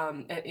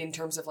in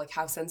terms of like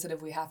how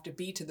sensitive we have to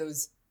be to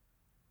those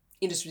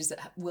industries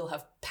that will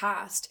have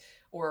passed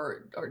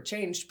or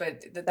changed,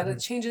 but that it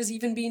changes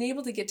even being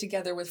able to get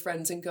together with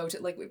friends and go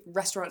to like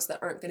restaurants that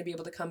aren't going to be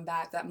able to come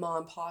back, that mom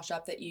and pop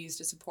shop that you used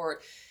to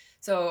support.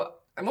 So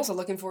I'm also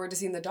looking forward to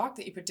seeing the doc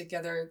that you put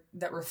together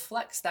that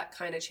reflects that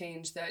kind of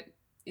change that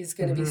is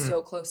going to be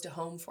so close to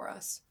home for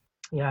us.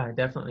 Yeah,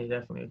 definitely.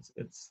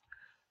 It's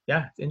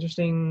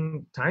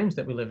interesting times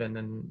that we live in,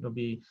 and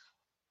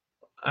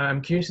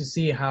I'm curious to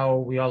see how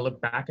we all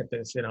look back at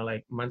this,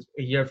 like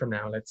a year from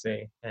now, let's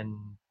say, and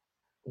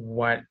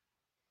what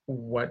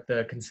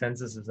the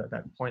consensus is at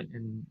that point,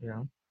 and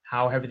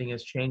how everything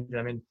has changed.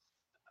 I mean,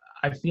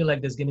 I feel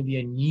like there's going to be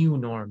a new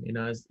norm.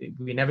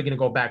 We're never going to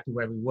go back to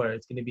where we were.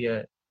 It's going to be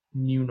a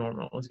new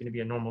normal. It's going to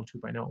be a normal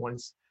 2.0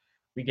 once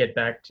we get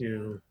back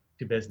to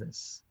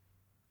business.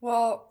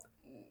 Well,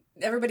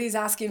 everybody's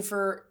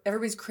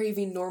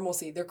craving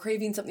normalcy. They're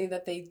craving something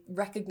that they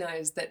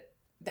recognize that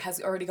has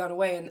already gone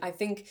away. And I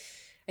think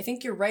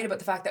you're right about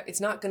the fact that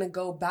it's not going to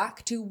go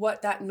back to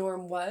what that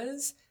norm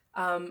was.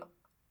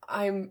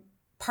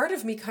 Part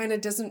of me kind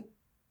of doesn't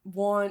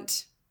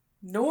want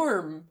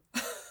norm.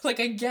 Like,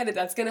 I get it.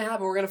 That's going to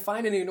happen. We're going to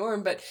find a new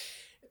norm. But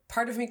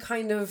part of me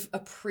kind of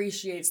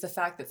appreciates the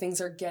fact that things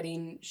are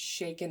getting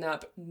shaken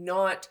up.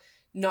 Not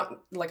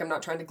like I'm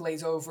not trying to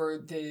glaze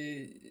over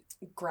the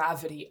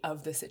gravity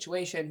of the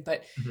situation,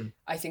 but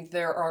I think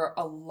there are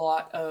a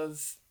lot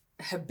of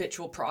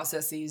habitual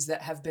processes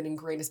that have been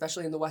ingrained,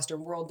 especially in the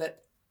Western world,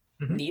 that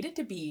needed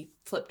to be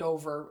flipped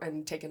over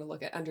and taken a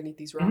look at underneath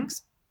these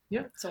rocks.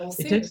 Yeah. So we'll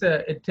see.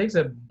 It takes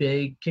a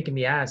big kick in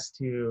the ass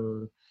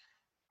to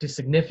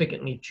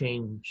significantly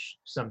change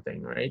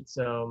something, right?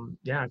 So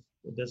yeah,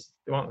 this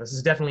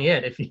is definitely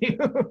it.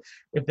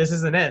 If this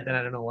isn't it, then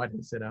I don't know what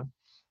is,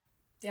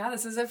 Yeah,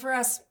 this is it for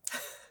us.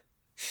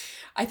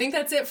 I think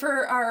that's it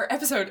for our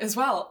episode as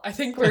well. I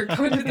think we're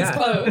coming to this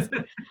close.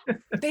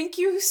 Thank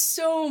you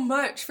so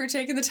much for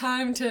taking the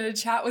time to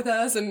chat with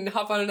us and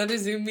hop on another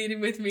Zoom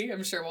meeting with me.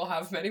 I'm sure we'll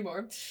have many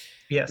more.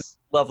 Yes.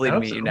 Lovely to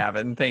meet you,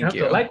 Navin. Thank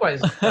you.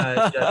 Likewise,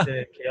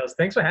 Justin, Chaos.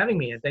 Thanks for having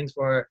me, and thanks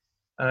for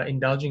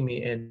indulging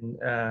me in,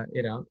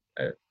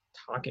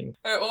 talking.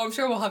 All right, well, I'm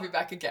sure we'll have you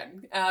back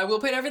again. We'll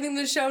put everything in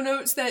the show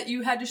notes that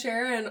you had to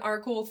share and our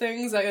cool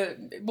things.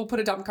 We'll put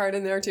a dump card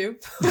in there too.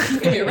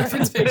 Maybe a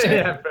reference picture.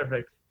 Yeah,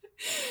 perfect.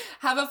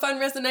 Have a fun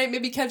rest of the night.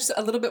 Maybe catch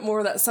a little bit more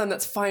of that sun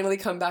that's finally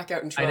come back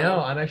out in Toronto. I know.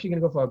 I'm actually going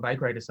to go for a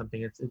bike ride or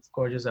something. It's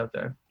gorgeous out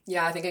there.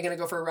 Yeah, I think I'm going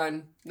to go for a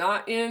run.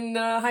 Not in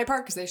High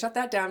Park because they shut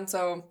that down,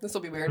 so this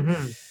will be weird.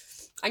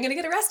 I'm going to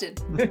get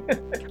arrested.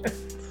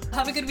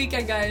 Have a good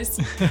weekend, guys.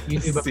 You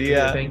too. See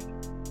ya.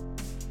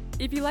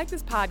 If you like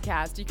this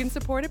podcast, you can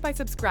support it by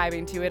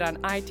subscribing to it on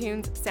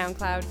iTunes,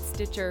 SoundCloud,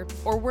 Stitcher,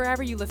 or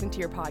wherever you listen to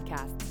your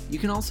podcasts. You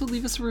can also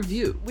leave us a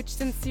review, which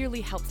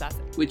sincerely helps us.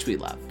 Which we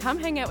love. Come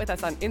hang out with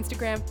us on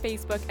Instagram,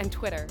 Facebook, and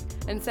Twitter,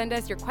 and send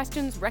us your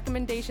questions,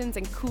 recommendations,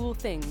 and cool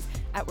things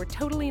at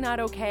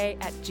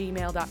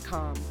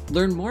we'retotallynotokay@gmail.com.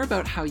 Learn more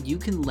about how you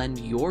can lend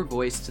your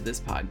voice to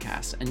this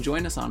podcast and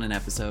join us on an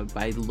episode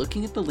by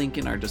looking at the link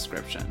in our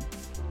description.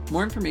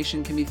 More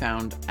information can be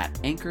found at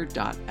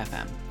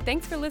anchor.fm.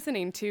 Thanks for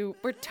listening to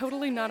We're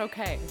Totally Not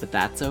Okay. But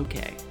that's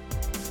okay.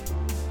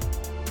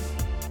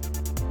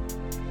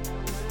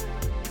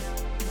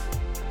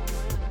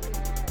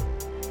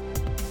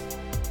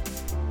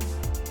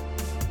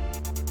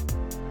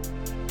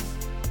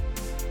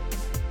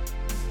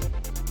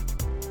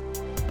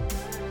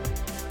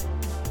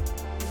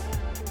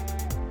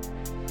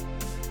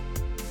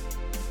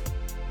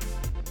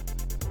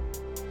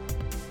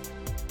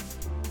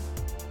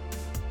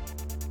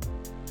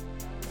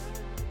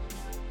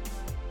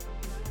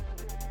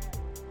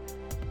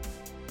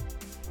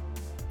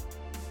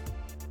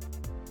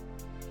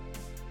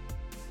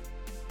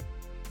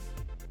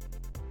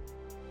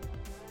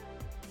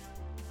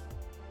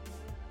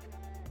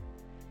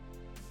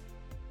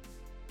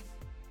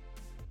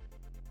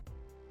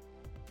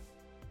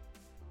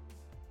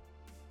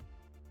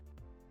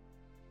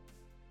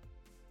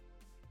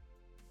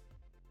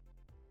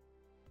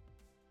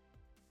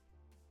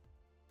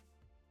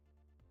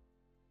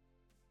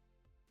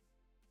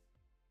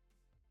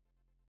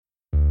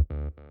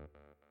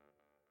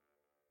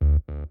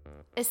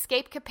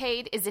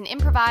 Escapecapade is an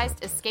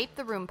improvised Escape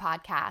the Room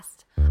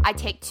podcast. I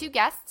take 2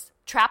 guests,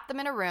 trap them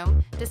in a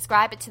room,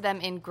 describe it to them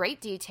in great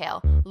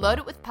detail, load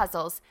it with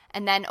puzzles,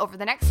 and then over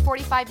the next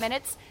 45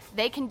 minutes,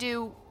 they can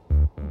do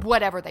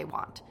whatever they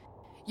want.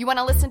 You want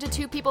to listen to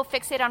 2 people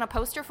fixate on a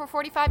poster for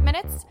 45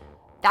 minutes?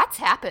 That's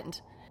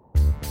happened.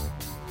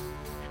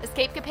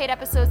 Escapecapade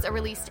episodes are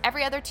released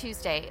every other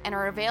Tuesday and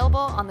are available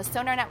on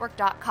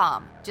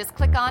thesonarnetwork.com. Just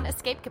click on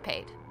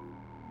Escapecapade.